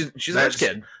 you know, she's a rich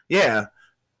kid. Yeah.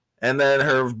 And then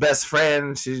her best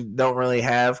friend she don't really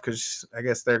have because I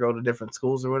guess they go to different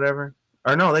schools or whatever.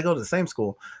 Or no, they go to the same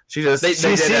school. She's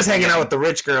hanging out with the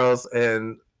rich girls,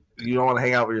 and you don't want to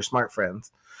hang out with your smart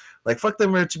friends. Like, fuck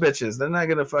them rich bitches. They're not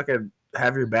gonna fucking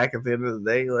have your back at the end of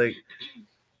the day. Like,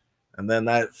 and then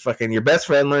that fucking your best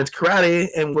friend learns karate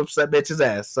and whoops that bitch's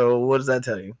ass. So what does that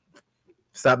tell you?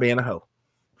 Stop being a hoe.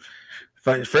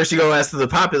 First you go after the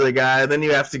popular guy, then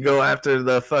you have to go after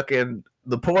the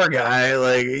poor guy,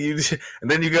 like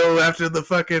and then you go after the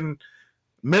fucking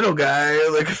middle guy,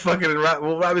 like fucking.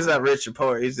 Well, Robbie's not rich or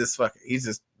poor. He's just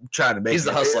trying to make. He's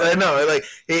the hustler. I know,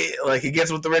 like he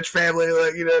gets with the rich family,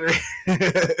 like, you know what I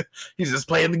mean? He's just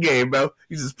playing the game, bro.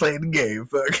 He's just playing the game.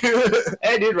 Fuck.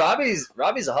 Hey, dude, Robbie's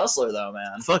a hustler though,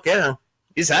 man. Fuck yeah.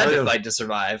 He's had to fight to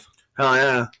survive. Hell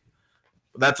yeah.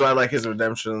 That's why I like his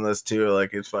redemption in this too.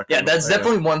 Like, it's fucking. Yeah, that's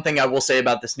definitely one thing I will say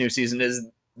about this new season is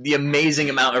the amazing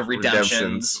amount of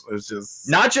redemptions. It's just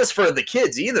not just for the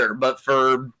kids either, but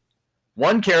for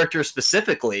one character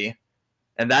specifically,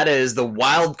 and that is the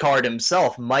wild card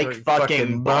himself, Mike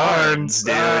fucking Barnes,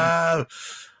 dude.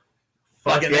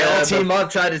 Fucking, they all team up,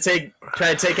 try to take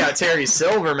out Terry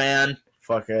Silver, man.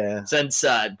 Fuck yeah. Since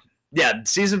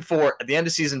season 4. At the end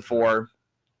of season 4,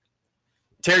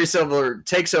 Terry Silver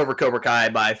takes over Cobra Kai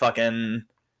by fucking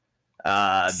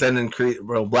sending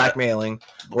blackmailing,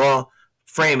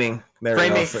 framing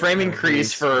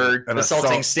Kreese for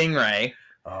assaulting Stingray.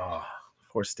 Oh,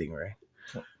 poor Stingray.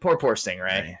 Poor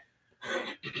Stingray.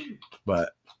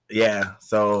 But yeah,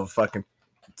 so fucking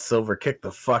Silver kicked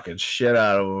the fucking shit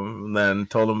out of him, and then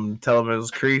tell him it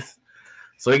was Kreese.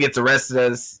 So he gets arrested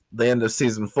at the end of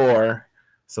season 4.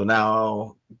 So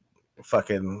now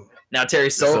Terry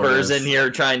Silver's in here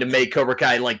trying to make Cobra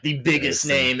Kai like the biggest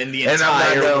name in the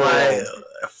entire world.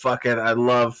 I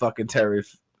love fucking Terry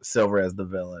Silver as the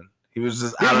villain. He was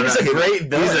just he's a great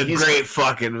villain. He's a great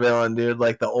fucking villain, dude.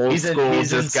 Like the old school.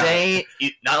 He's insane.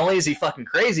 Not only is he fucking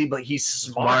crazy, but he's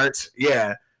smart.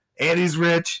 Yeah, and he's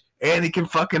rich, and he can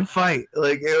fucking fight.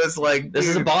 Like it was like this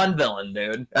is a Bond villain,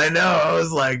 dude. I know. I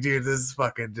was like, dude, this is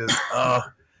fucking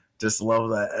just love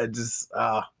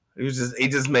that. He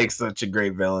just makes such a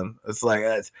great villain. It's like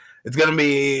it's gonna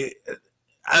be.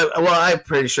 I'm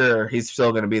pretty sure he's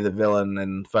still gonna be the villain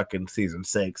in fucking season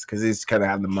 6 because he's gonna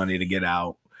have the money to get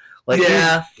out. Like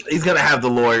he's gonna have the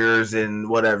lawyers and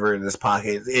whatever in his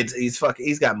pocket.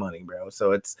 He's got money, bro.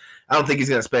 So I don't think he's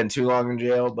gonna spend too long in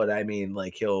jail, but I mean,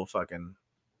 like he'll fucking,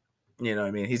 you know what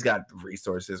I mean? He's got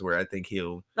resources where I think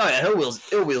he'll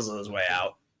weasel his way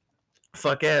out.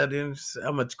 Fuck yeah, dude.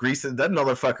 How much grease that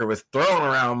motherfucker was throwing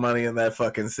around money in that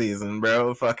fucking season,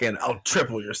 bro. Fucking, I'll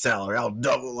triple your salary. I'll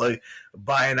double, like,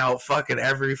 buying out fucking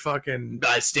every fucking...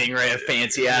 Buy Stingray a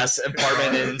fancy-ass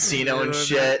apartment in Encino and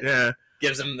shit. Yeah.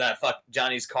 Gives him that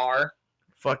Johnny's car.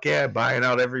 Fuck yeah, buying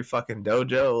out every fucking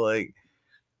dojo, like...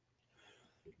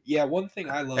 Yeah, one thing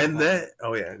I love... And then...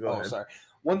 Oh, yeah, go ahead. Sorry.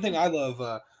 One thing I love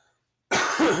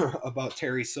about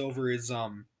Terry Silver is...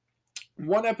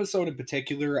 one episode in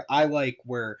particular I like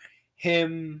where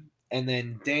him and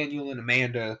then Daniel and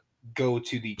Amanda go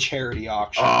to the charity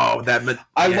auction. Oh,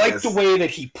 I like the way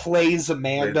that he plays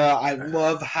Amanda. I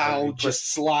love how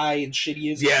just sly and shit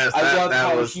he is. Yes, I love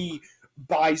how he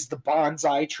buys the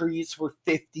bonsai trees for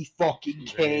 50 fucking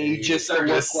K just to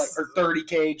look like, or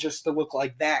 30K just to look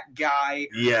like that guy.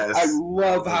 Yes. I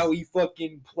love how he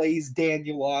fucking plays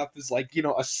Daniel off as like, you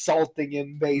know, assaulting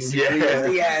him basically at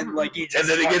the end. Like he just and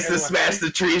then he gets to smash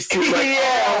the trees too. Like,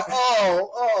 yeah.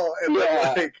 And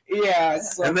then, like, yeah.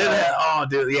 And then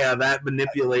that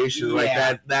manipulation, like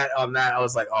that on that, I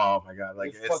was like, oh my god,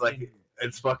 like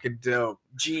it's fucking dope.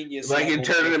 Genius. Like you're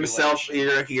turning himself,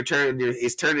 he's turning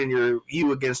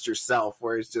you against yourself,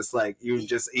 where it's just like he's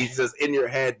just in your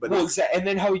head. But and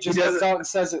then how he just comes out and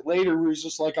says it later, where he's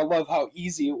just like, I love how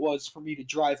easy it was for me to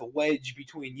drive a wedge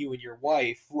between you and your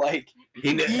wife. Like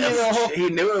he knew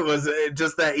it was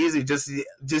just that easy.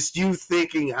 Just you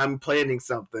thinking I'm planning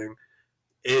something.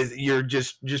 Is you're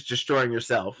just destroying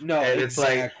yourself. No, and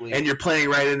exactly. It's like, and you're playing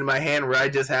right into my hand where I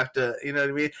just have to, you know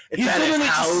what I mean? He's literally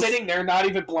just sitting there, not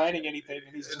even planning anything,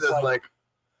 and he's just like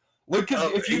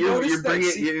because if you notice bring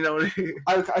it, you know.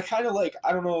 I kind of like,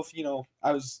 I don't know if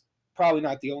I was probably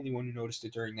not the only one who noticed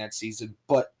it during that season,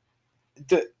 but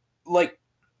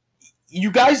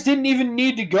you guys didn't even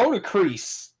need to go to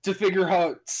Kreese to figure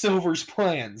out Silver's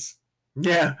plans.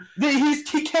 Yeah,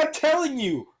 he kept telling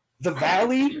you. The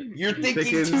Valley, you're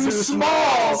thinking too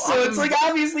small. So it's like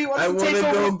obviously he wants to take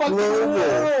over the fucking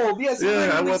world. Yes,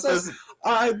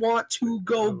 I want to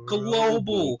go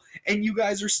global. And you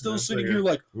guys are still sitting here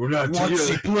like, what's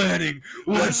he planning?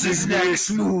 What's his next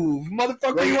move?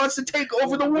 Motherfucker, he wants to take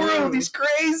over the world. He's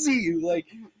crazy. Like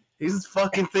he's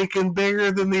fucking thinking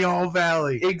bigger than the All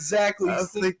Valley. Exactly. He's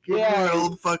thinking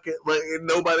world fucking like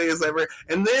nobody has ever.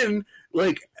 And then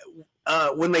like.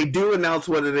 When they do announce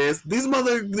what it is,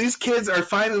 these kids are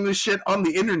finding this shit on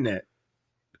the internet.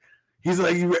 He's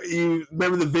like, you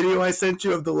remember the video I sent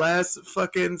you of the last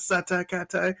fucking Sata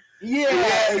Katai?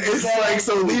 Yeah,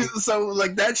 exactly. It's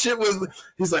like that shit was.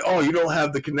 He's like, oh, you don't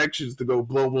have the connections to go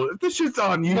global. If this shit's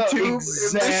on YouTube,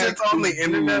 if this shit's on the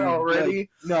internet already. Like,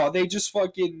 no, they just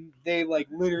fucking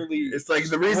literally. It's like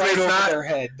the reason it's over not their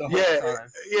head the whole time.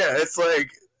 Yeah, it's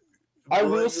like. I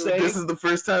will say this is the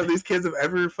first time these kids have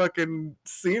ever fucking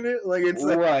seen it. Like it's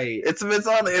right. It's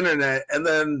on the internet, and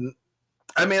then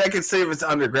I mean I could say if it's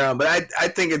underground, but I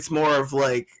think it's more of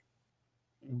like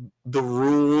the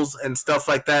rules and stuff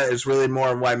like that is really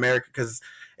more of why America because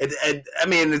I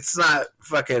mean it's not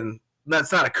fucking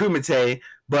that's not a kumite,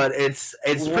 but it's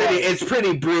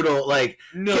pretty brutal. Like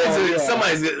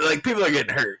somebody's like people are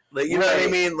getting hurt. Like you know what I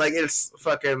mean? Like it's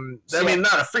fucking. I mean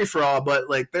not a free for all, but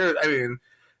like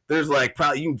there's like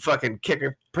probably you can fucking kick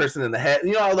a person in the head.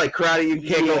 You know, like karate, you can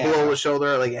kick them below the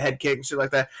shoulder, like a head kick and shit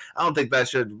like that. I don't think that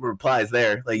shit applies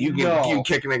there. Like you can you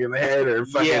kick a nigga in the head or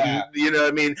fucking, you know what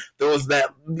I mean? There was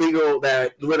that legal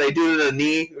that where they do it to the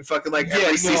knee, fucking like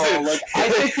every season. Like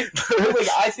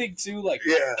I think too. Like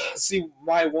see,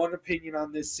 my one opinion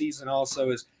on this season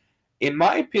also is, in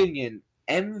my opinion,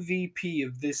 MVP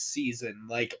of this season,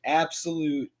 like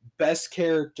absolute best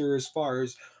character as far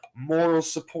as moral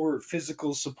support,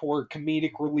 physical support,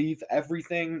 comedic relief,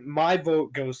 everything. My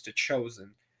vote goes to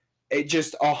Chosen. It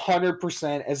just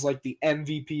 100% as like the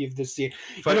MVP of this season.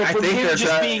 But you know, I from think him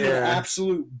just being an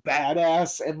absolute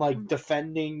badass and like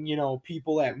defending, you know,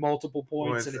 people at multiple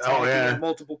points and attacking at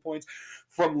multiple points,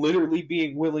 from literally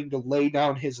being willing to lay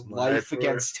down his life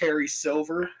against Terry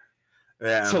Silver.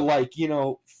 To like, you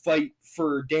know, fight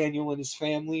for Daniel and his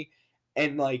family,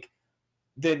 and like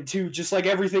then too, just like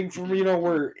everything from, you know,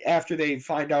 where after they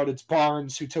find out it's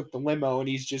Barnes who took the limo and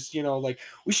he's just, you know, like,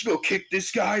 we should go kick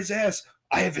this guy's ass.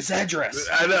 I have his address.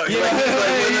 I know.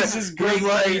 He's just great.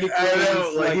 I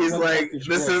know. Like he's like,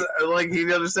 this is like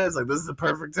he understands. Like this is the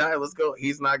perfect time. Let's go.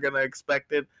 He's not gonna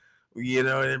expect it. You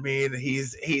know what I mean?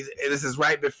 He's. This is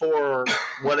right before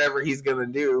whatever he's gonna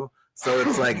do. So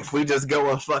it's like if we just go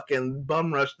and fucking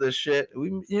bum rush this shit, we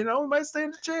might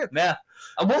stand a chance. Yeah,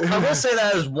 I will say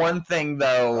that is one thing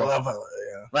though.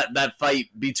 That fight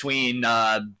between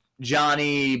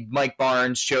Johnny, Mike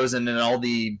Barnes, Chosen, and all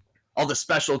the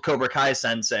special Cobra Kai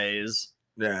senseis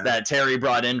that Terry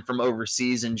brought in from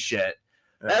overseas and shit.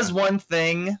 Yeah. That's one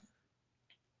thing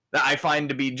that I find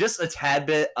to be just a tad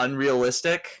bit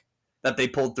unrealistic that they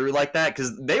pulled through like that,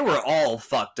 because they were all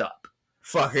fucked up.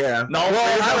 Fuck yeah. No,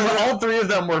 all three of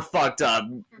them were fucked up.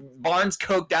 Barnes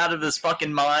coked out of his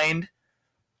fucking mind.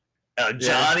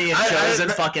 Johnny and Chosen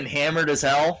fucking hammered as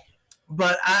hell.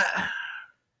 But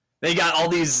they got all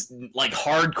these like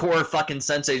hardcore fucking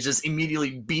senseis just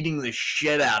immediately beating the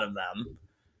shit out of them.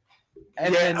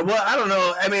 And then, well, I don't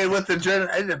know. I mean, with the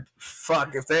adrenaline,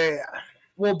 fuck if they.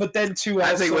 Well, but then too,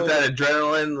 I think with that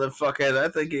adrenaline, the fucking,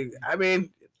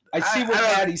 I see what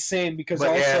Maddie's saying, because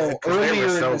also earlier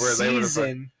in the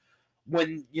season,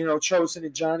 when, you know, Chosen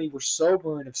and Johnny were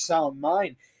sober and of sound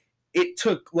mind, it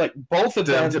took like both of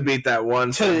them to beat that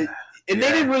one. And they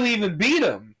didn't really even beat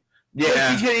him.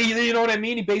 Yeah, you know what I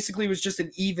mean. He basically was just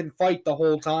an even fight the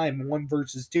whole time, 1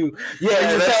 versus 2. Yeah,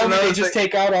 and you're telling me they just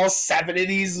take out all 7 of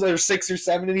these, or 6 or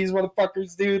 7 of these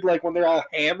motherfuckers, dude? Like when they're all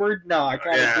hammered? No, I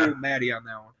kind of agree with Maddie on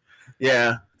that one.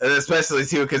 Yeah, and especially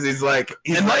too because he's like,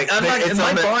 Mike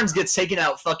Barnes gets taken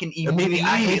out fucking immediately.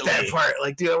 I hate that part.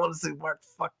 Like, dude, I want to see Mark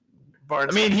fuck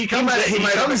Barnes. I mean, he comes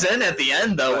in at the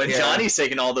end though, when Johnny's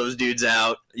taking all those dudes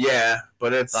out. Yeah,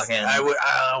 but it's I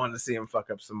want to see him fuck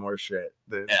up some more shit.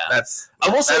 Dude. Yeah, I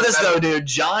will say this though, dude.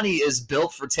 Johnny is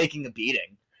built for taking a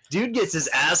beating. Dude gets his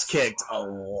ass kicked a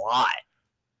lot.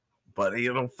 But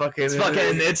you don't fucking.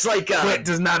 It's like quit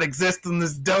does not exist in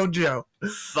this dojo.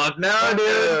 Fuck no, dude.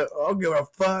 I don't give a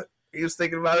fuck. He was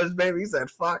thinking about his baby. He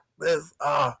said, "Fuck this."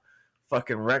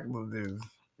 Fucking reckless, dude.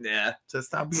 Yeah, just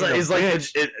stop being a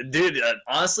bitch. Dude.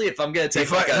 Honestly, if I'm gonna take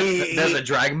there's a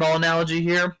Dragon Ball analogy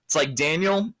here. It's like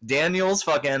Daniel's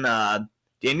fucking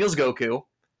Daniel's Goku,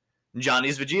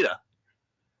 Johnny's Vegeta.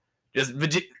 Just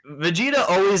Vegeta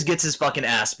always gets his fucking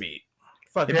ass beat.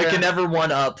 It can never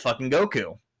one up fucking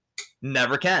Goku.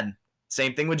 Never can.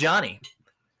 Same thing with Johnny.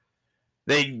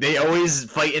 They always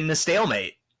fight in the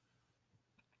stalemate.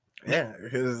 Yeah,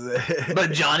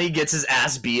 but Johnny gets his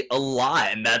ass beat a lot,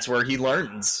 and that's where he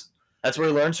learns. That's where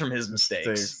he learns from his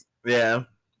mistakes. Yeah,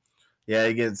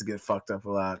 he gets fucked up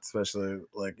a lot, especially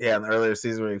like in the earlier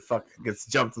season where he gets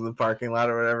jumped in the parking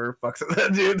lot or whatever. Fucks with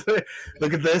that dude.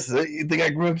 Look at this. You think I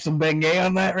grew up some Bengay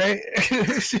on that, right?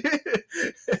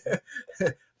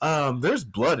 There's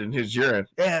blood in his urine.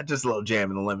 Yeah, just a little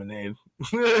jam in the lemonade.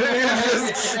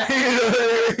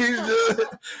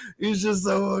 he's just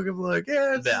so fucking like,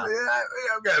 I've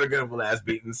got a good one ass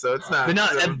beaten, so it's not. But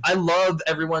I love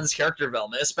everyone's character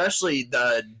development, especially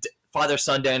the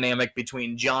father-son dynamic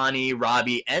between Johnny,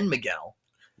 Robbie, and Miguel.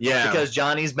 Yeah, because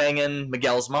Johnny's banging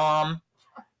Miguel's mom,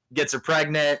 gets her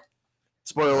pregnant.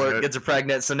 Spoiler alert, gets her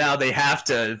pregnant, so now they have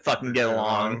to fucking get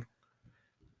along.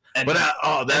 And,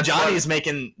 Johnny is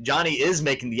making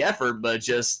the effort, but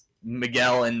just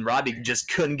Miguel and Robbie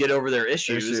just couldn't get over their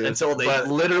issues until they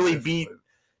literally beat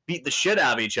the shit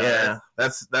out of each other. Yeah,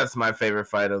 that's my favorite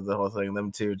fight of the whole thing.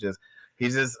 Them two just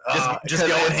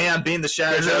going ham, beating the shit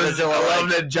out of each other. I love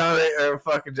that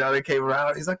Johnny came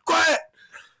around. He's like, quiet.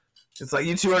 It's like,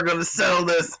 you two are gonna settle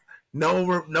this.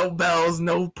 No bells,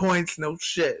 no points, no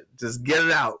shit. Just get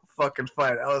it out. Fucking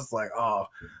fight. I was like,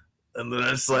 And then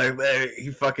it's like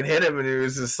he fucking hit him, and he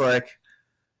was just like,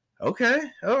 okay,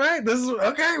 all right, this is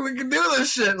okay. We can do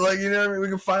this shit. Like, you know what I mean? We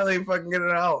can finally fucking get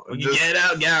it out. We can get it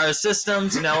out, get our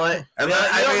systems. You know what?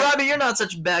 Robbie, you're not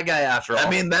such a bad guy after all. I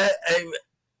mean that.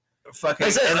 Fucking.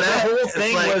 And that whole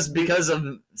thing like, was because of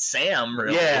Sam.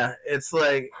 Really. Yeah, it's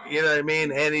like, you know what I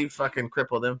mean, and he fucking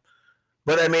crippled him.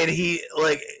 But I mean, he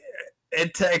like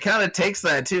it kind of takes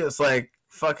that too. It's like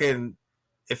fucking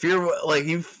if you're like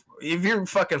if you're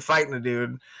fucking fighting a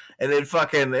dude. And then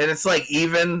and it's like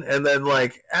even, and then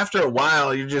like after a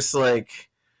while, you're just like,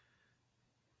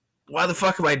 why the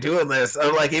fuck am I doing this?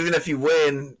 Or like even if you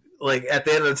win, like at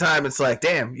the end of the time, it's like,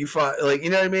 damn, you fought, like,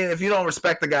 you know what I mean? If you don't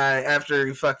respect the guy after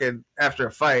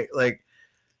a fight, like,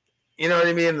 you know what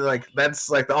I mean? Like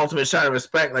that's like the ultimate sign of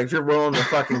respect. Like if you're willing to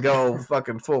fucking go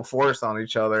fucking full force on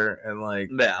each other, and like,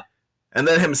 yeah, and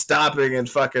then him stopping and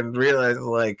fucking realizing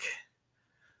like,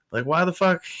 why the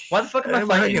fuck am I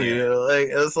fighting you? Like,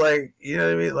 it's like, you know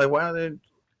what I mean? Like, why did...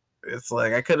 It's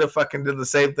like, I could have fucking did the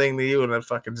same thing to you and then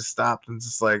fucking just stopped and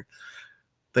just, like,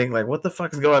 think, like, what the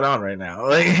fuck is going on right now?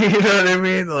 Like, you know what I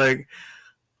mean? Like,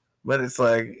 but it's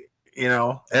like, you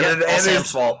know... And yeah, then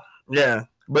Sam's fault. Yeah.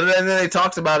 But then they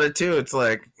talked about it, too. It's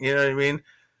like, you know what I mean?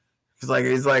 He's like,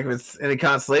 if it's any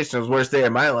consolation, it was the worst day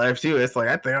of my life, too. It's like,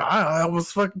 I think I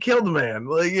almost fucking killed the man.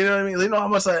 Like, you know what I mean? You know how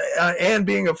much and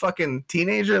being a fucking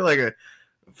teenager, like a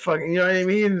fucking, you know what I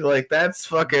mean? Like, that's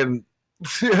fucking,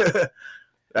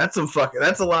 that's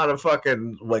a lot of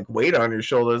fucking, like, weight on your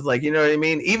shoulders. Like, you know what I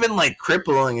mean? Even, like,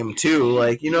 crippling him, too.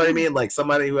 Like, you know what I mean? Like,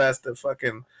 somebody who has to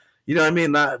fucking, you know what I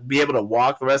mean? Not be able to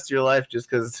walk the rest of your life just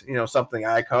because, you know, something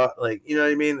I caught. Like, you know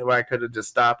what I mean? Where I could have just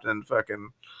stopped and fucking...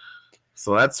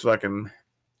 So that's fucking.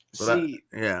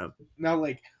 Yeah. Now,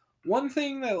 like, one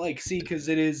thing that, like, see, because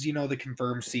it is, you know, the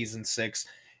confirmed season 6,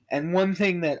 and one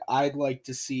thing that I'd like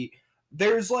to see,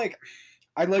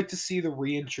 I'd like to see the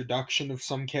reintroduction of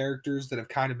some characters that have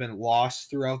kind of been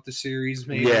lost throughout the series,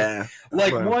 maybe. Yeah.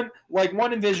 One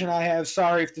envision I have.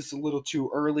 Sorry if this is a little too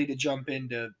early to jump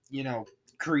into, you know,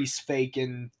 Kreese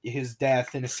faking his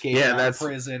death and escaping out of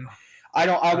prison. I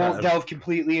won't delve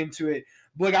completely into it.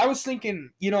 Like, I was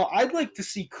thinking, you know, I'd like to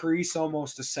see Kreese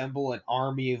almost assemble an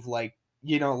army of, like,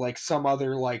 you know, like some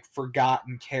other, like,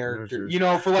 forgotten character, you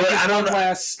know, for, like, his one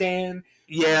last stand.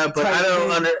 Yeah, but I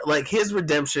don't like, his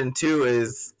redemption, too,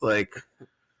 is, like,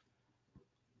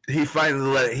 he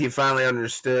finally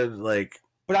understood, like.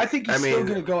 But I think he's still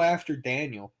going to go after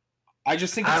Daniel. I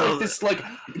just think it's like this, like,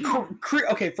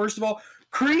 okay, first of all,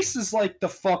 Kreese is like the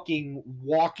fucking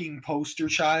walking poster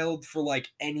child for like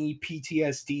any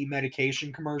PTSD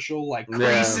medication commercial. Like,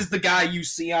 Kreese is the guy you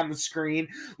see on the screen,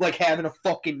 like having a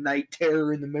fucking night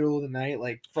terror in the middle of the night,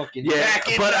 like fucking. Yeah,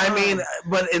 but I mean,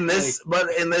 but in this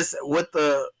with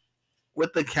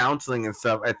the counseling and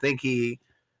stuff, I think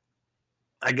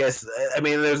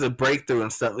there's a breakthrough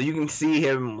and stuff. You can see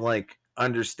him like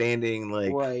understanding,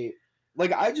 like, right.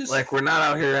 Like, I just... Like, we're not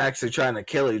out here actually trying to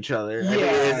kill each other.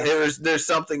 Yeah. I mean, there's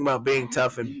something about being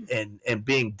tough and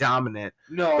being dominant.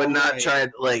 No, but not trying,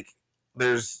 like,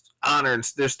 there's honor, and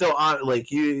there's still honor,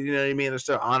 like, you know what I mean? There's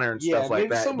still honor and stuff like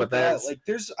that. But that's... Like,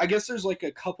 I guess there's, like,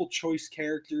 a couple choice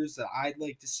characters that I'd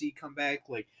like to see come back.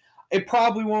 Like, it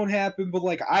probably won't happen, but,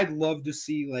 like, I'd love to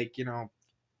see, like, you know,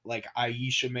 like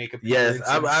Aisha make a appearance. Yes,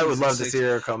 I would love to see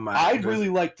her come back. I'd really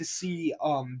like to see,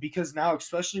 because now,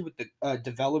 especially with the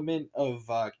development of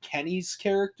Kenny's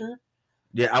character,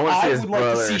 yeah, I want to see his brother. I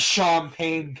would like to see Sean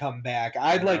Payne come back.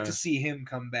 I'd like to see him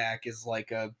come back as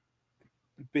like a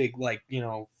big, like, you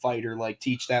know, fighter, like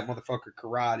teach that motherfucker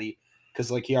karate, because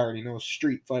like he already knows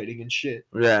street fighting and shit.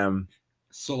 Yeah.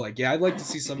 So like, yeah, I'd like to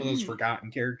see some of those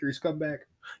forgotten characters come back.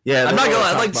 Yeah, I'm not gonna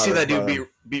lie, I'd like to see that dude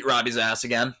beat Robbie's ass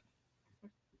again.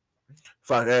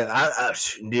 Fuck,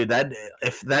 dude,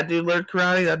 if that dude learned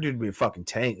karate, that dude would be a fucking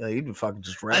tank. Like, he'd be fucking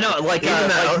just running. I know, like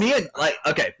me and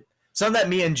okay, something that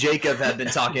me and Jacob have been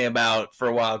talking about for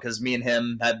a while, because me and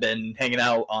him have been hanging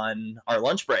out on our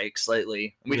lunch breaks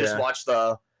lately. We just watched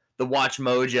the Watch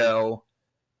Mojo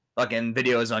fucking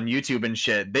videos on YouTube and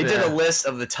shit. They did a list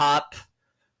of the top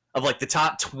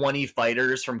 20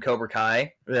 fighters from Cobra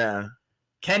Kai. Yeah,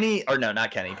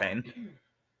 not Kenny Payne.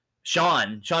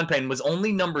 Sean Payne was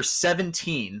only number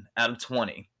 17 out of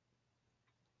 20.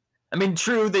 I mean,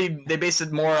 true, they based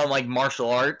it more on, like,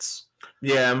 martial arts.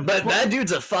 Yeah. But that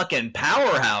dude's a fucking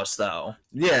powerhouse, though.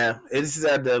 Yeah, it just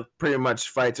had to pretty much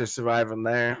fight to survive in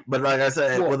there. But like I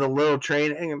said, with a little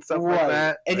training and stuff like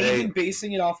that. And even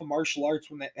basing it off of martial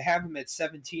arts, when they have him at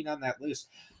 17 on that list,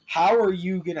 how are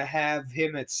you going to have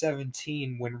him at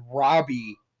 17 when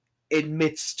Robbie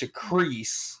admits to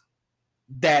Kreese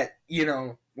that, you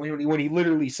know, when he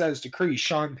literally says to Kreese,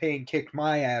 Sean Payne kicked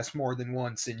my ass more than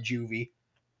once in juvie.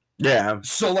 Yeah.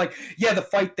 So, like, yeah, the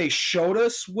fight they showed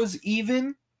us was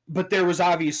even, but there was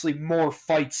obviously more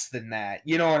fights than that.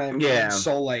 You know what I mean? Yeah.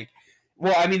 So, like,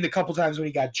 well, I mean, the couple times when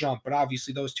he got jumped, but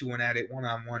obviously those two went at it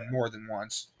one-on-one more than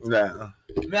once. Yeah.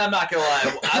 Man, I'm not gonna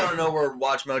lie. I don't know where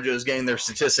Watch Mojo is getting their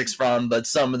statistics from, but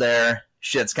some of their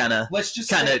shit's kind of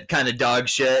dog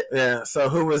shit. Yeah. So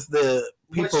who was the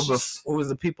people? Who was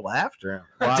the people after him?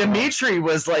 Dimitri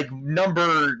was like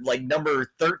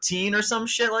number 13 or some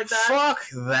shit like that. Fuck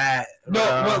that. No,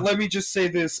 well, let me just say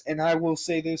this, and I will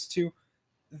say this too.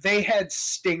 They had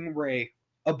Stingray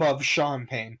above Sean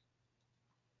Payne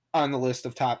on the list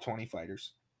of top 20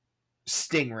 fighters.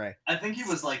 Stingray. I think he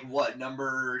was like what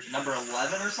number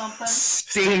 11 or something.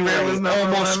 Stingray was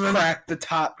almost 11. Cracked the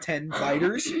top 10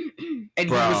 fighters, and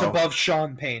he was above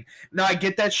Sean Payne. Now I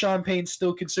get that Sean Payne's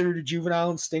still considered a juvenile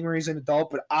and Stingray's an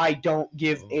adult, but I don't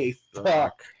give a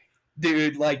fuck,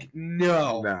 dude. Like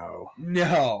no.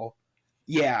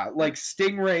 Yeah, like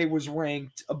Stingray was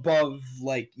ranked above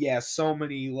so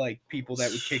many like people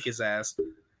that would kick his ass.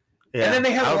 Yeah. And then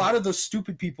they had a lot of those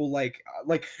stupid people, like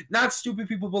not stupid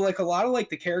people, but like a lot of like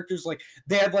the characters, like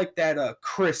they had like that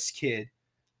Chris kid,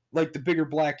 like the bigger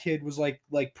black kid was like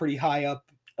pretty high up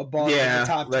above the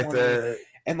top like 20.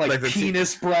 And like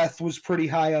Penis Breath was pretty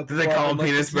high up. Did they call him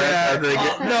Penis Breath?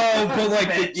 No, but like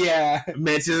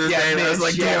Mitch is his name. I was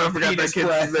like, damn, I forgot that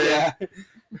kid's name. Yeah.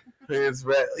 Penis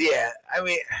Breath. Yeah, I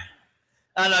mean,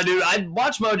 I don't know, dude. I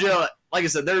Watch Mojo. Like I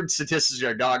said, their statistics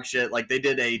are dog shit. Like, they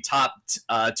did a top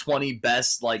 20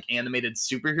 best, like, animated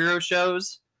superhero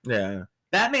shows. Yeah.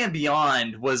 Batman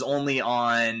Beyond was only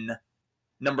on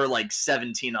number,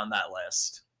 17 on that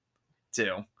list,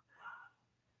 too.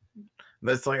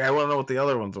 That's like, I want to know what the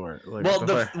other ones were. Like,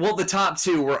 the top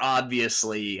two were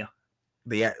obviously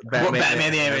Batman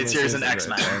the Animated Series and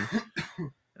X-Men.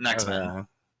 And X-Men.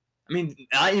 I mean,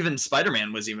 not even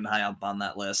Spider-Man was even high up on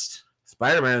that list.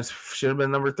 Spider-Man should have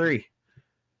been number 3.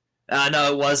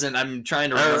 No, it wasn't. I'm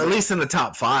trying to remember. At least in the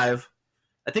top 5.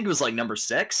 I think it was number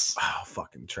 6. Oh,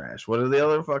 fucking trash. What are the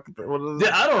other fucking...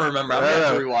 I don't remember. I'm going to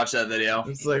have to rewatch that video.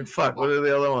 It's like, fuck, what are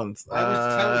the other ones?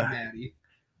 I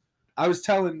was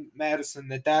telling Madison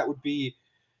that would be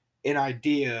an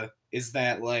idea, is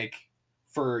that, like,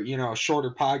 for, a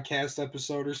shorter podcast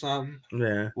episode or something,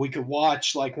 we could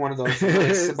watch, like, one of those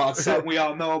lists about something we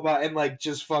all know about and, like,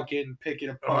 just fucking pick it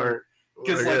apart.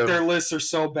 Because their lists are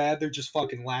so bad, they're just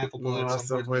fucking laughable at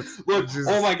some point. Look,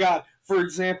 oh my god! For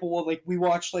example, we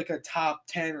watched like a top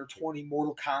 10 or 20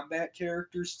 Mortal Kombat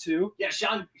characters too. Yeah,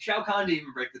 Shao Kahn didn't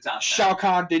even break the top 10. Shao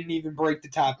Kahn didn't even break the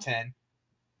top 10.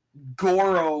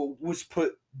 Goro was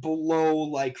put below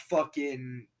like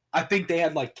fucking. I think they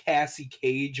had like Cassie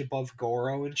Cage above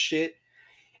Goro and shit.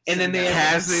 And then they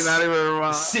had Cassie, not even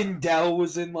wrong. Sindel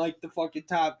was in like the fucking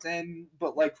top 10,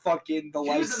 but like fucking the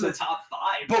likes of the top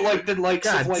 5. But like the likes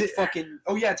of like fucking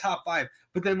top 5.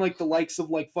 But then like the likes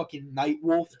of like fucking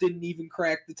Nightwolf didn't even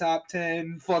crack the top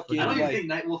 10. Fucking I don't even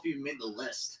think Nightwolf even made the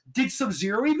list. Did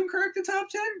Sub-Zero even crack the top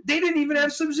 10? They didn't even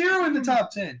have Sub-Zero in the top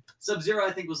 10. Sub-Zero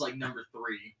I think was like number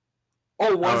 3.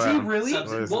 Oh, was he really?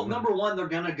 Well, number 1 they're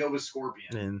gonna go with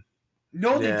Scorpion.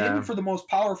 No, they didn't for the most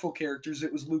powerful characters.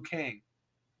 It was Liu Kang.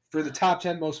 For the top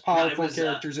 10 most powerful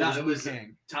characters, it was Liu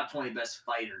Kang. Top 20 best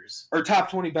fighters. Or top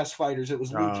 20 best fighters, it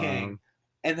was Liu Kang.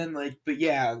 And then,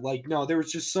 no, there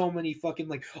was just so many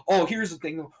fucking, here's the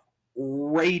thing.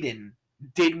 Raiden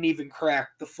didn't even crack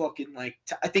the fucking, I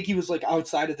think he was,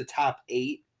 outside of the top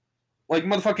 8. Like,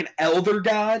 motherfucking Elder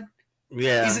God.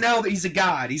 Yeah. He's an elder. He's a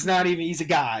god. He's a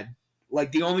god.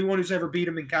 Like, the only one who's ever beat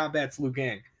him in combat's Liu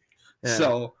Kang. Yeah.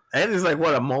 So. And he's,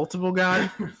 a multiple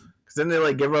god? Then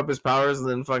they give up his powers and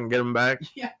then fucking get him back.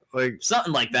 Yeah,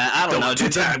 something like that. I don't know.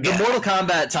 Dude, the Mortal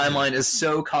Kombat timeline is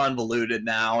so convoluted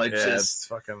now. It's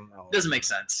fucking doesn't make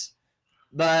sense.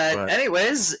 But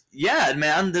anyways, yeah,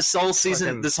 man, this whole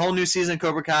season, this whole new season, of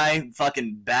Cobra Kai,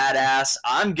 fucking badass.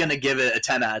 I'm gonna give it a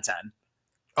 10 out of 10.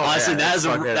 Oh, honestly,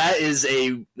 that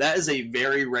is a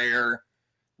very rare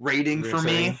rating for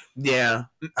me. Yeah,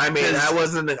 I mean, I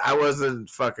wasn't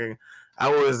fucking. I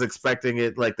was expecting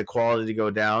it the quality to go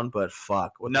down, but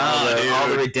fuck. With all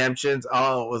the redemptions,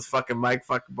 with fucking Mike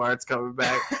fucking Bart's coming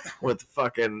back with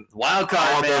fucking wild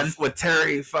card, man. With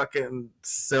Terry fucking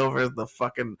Silver, the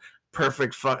fucking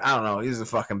perfect I don't know. He's a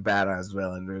fucking badass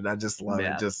villain, dude. I just love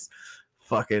it. Just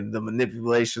fucking the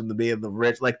manipulation, the being the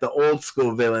rich, the old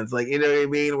school villains, you know what I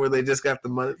mean, where they just got the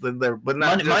money, but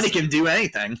not money can do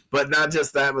anything. But not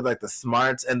just that, but the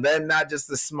smarts, and then not just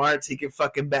the smarts, he can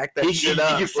fucking back that shit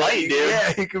up. He can fight, dude.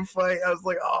 Yeah, he can fight. I was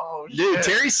like, oh, dude, shit.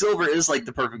 Terry Silver is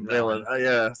the perfect villain.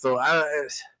 Yeah. So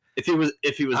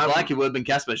If he was black, he would have been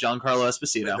cast by Giancarlo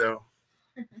Esposito.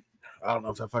 I don't know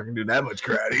if I fucking do that much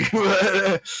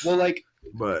karate. Well, like,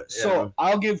 but so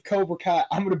I'll give Cobra Kai.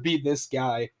 I'm gonna be this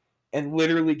guy and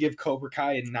literally give Cobra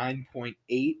Kai a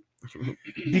 9.8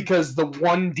 because the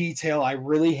one detail I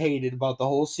really hated about the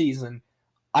whole season,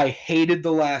 I hated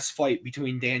the last fight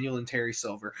between Daniel and Terry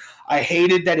Silver. I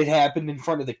hated that it happened in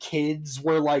front of the kids,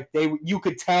 where like you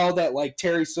could tell that like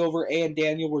Terry Silver and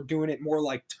Daniel were doing it more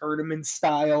like tournament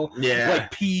style,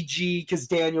 like PG, because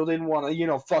Daniel didn't want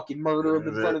to fucking murder him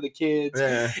in front of the kids.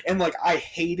 And like I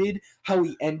hated how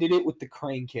he ended it with the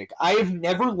crane kick. I have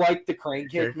never liked the crane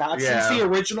kick, not since the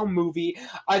original movie.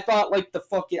 I thought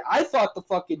the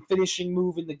fucking finishing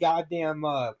move in the goddamn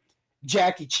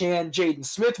Jackie Chan, Jaden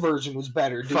Smith version was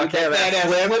better, dude. Fuck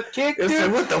that flip kick, dude.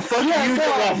 Like, what the fuck are you doing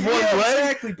off one leg?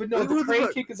 Exactly, but no, the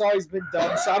crane kick has always been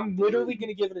dumb, so I'm literally going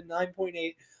to give it a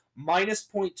 9.8, minus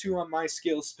 0.2 on my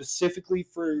scale, specifically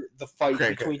for the fight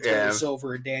between Terry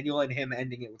Silver and Daniel, and him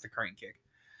ending it with a crane kick.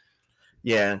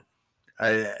 Yeah.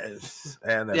 I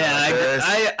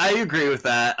agree with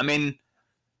that. I mean,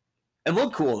 it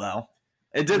looked cool, though.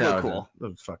 It did look cool.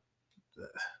 Fuck.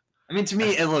 I mean, to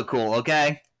me, it looked cool,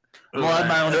 okay? Well, I have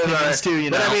my own opinions too,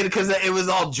 But I mean, because it was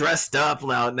all dressed up.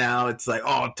 Now it's like,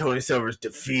 oh, Tony Silver's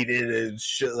defeated and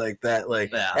shit like that.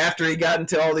 Like after he got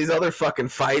into all these other fucking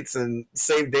fights and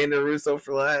saved Dana Russo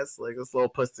for last, like this little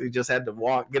pussy just had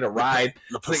to get a ride.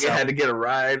 I think he had to get a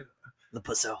ride. The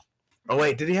pusso. Oh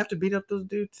wait, did he have to beat up those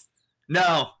dudes?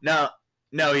 No,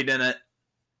 he didn't.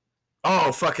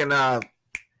 Oh, fucking Stingray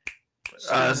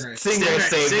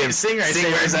saved him. Stingray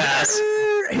saved his ass.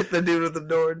 Hit the dude with the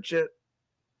door and shit.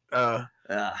 I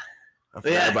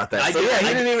forgot about that. He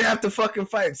didn't even have to fucking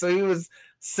fight. So he was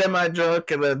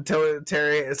semi-drunk and then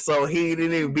Terry. So he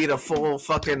didn't even beat a full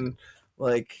fucking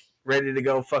like ready to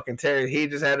go fucking Terry. He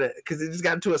just had to because he just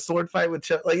got into a sword fight with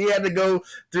Chuck. Like he had to go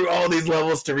through all these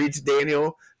levels to reach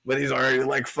Daniel, but he's already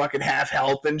like fucking half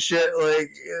health and shit.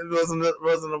 Like it wasn't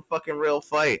a fucking real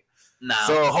fight. No.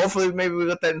 So hopefully maybe we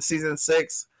got that in season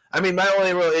 6. I mean, my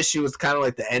only real issue was kind of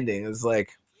like the ending. It was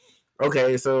like,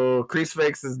 okay, so Kreese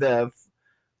fakes his death.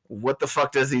 What the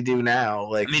fuck does he do now?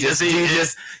 Like, I mean, you're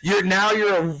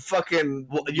a fucking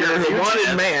you're a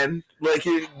wanted man. Like,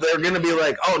 they're gonna be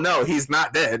like, oh no, he's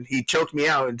not dead. He choked me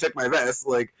out and took my vest.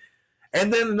 Like,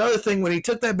 and then another thing, when he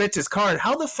took that bitch's card,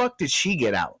 how the fuck did she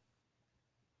get out?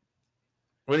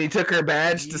 When he took her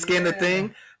badge to scan the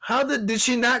thing, did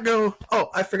she not go? Oh,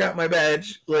 I forgot my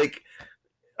badge. Like,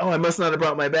 oh, I must not have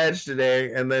brought my badge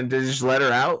today. And then did you just let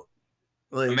her out?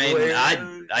 Like, I mean,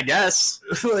 I guess.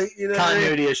 Like,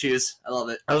 continuity issues. I love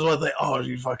it. I was like, oh,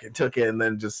 you fucking took it, and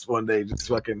then just one day just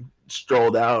fucking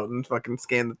strolled out and fucking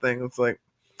scanned the thing. It's like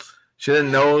she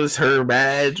didn't know her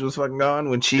badge was fucking gone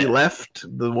when she left.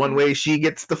 The one way she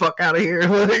gets the fuck out of here,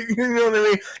 like, you know what I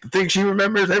mean? The thing she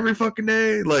remembers every fucking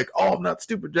day. Like, oh, I'm not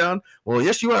stupid, John. Well,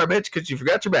 yes, you are, bitch, because you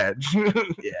forgot your badge.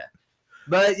 Yeah.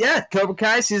 But yeah, Cobra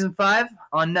Kai season 5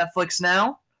 on Netflix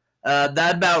now.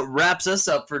 That about wraps us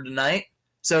up for tonight.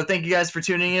 So thank you guys for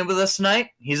tuning in with us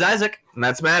tonight. He's Isaac. And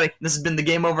that's Maddie. This has been the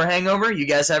Game Over Hangover. You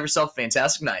guys have yourself a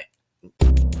fantastic night.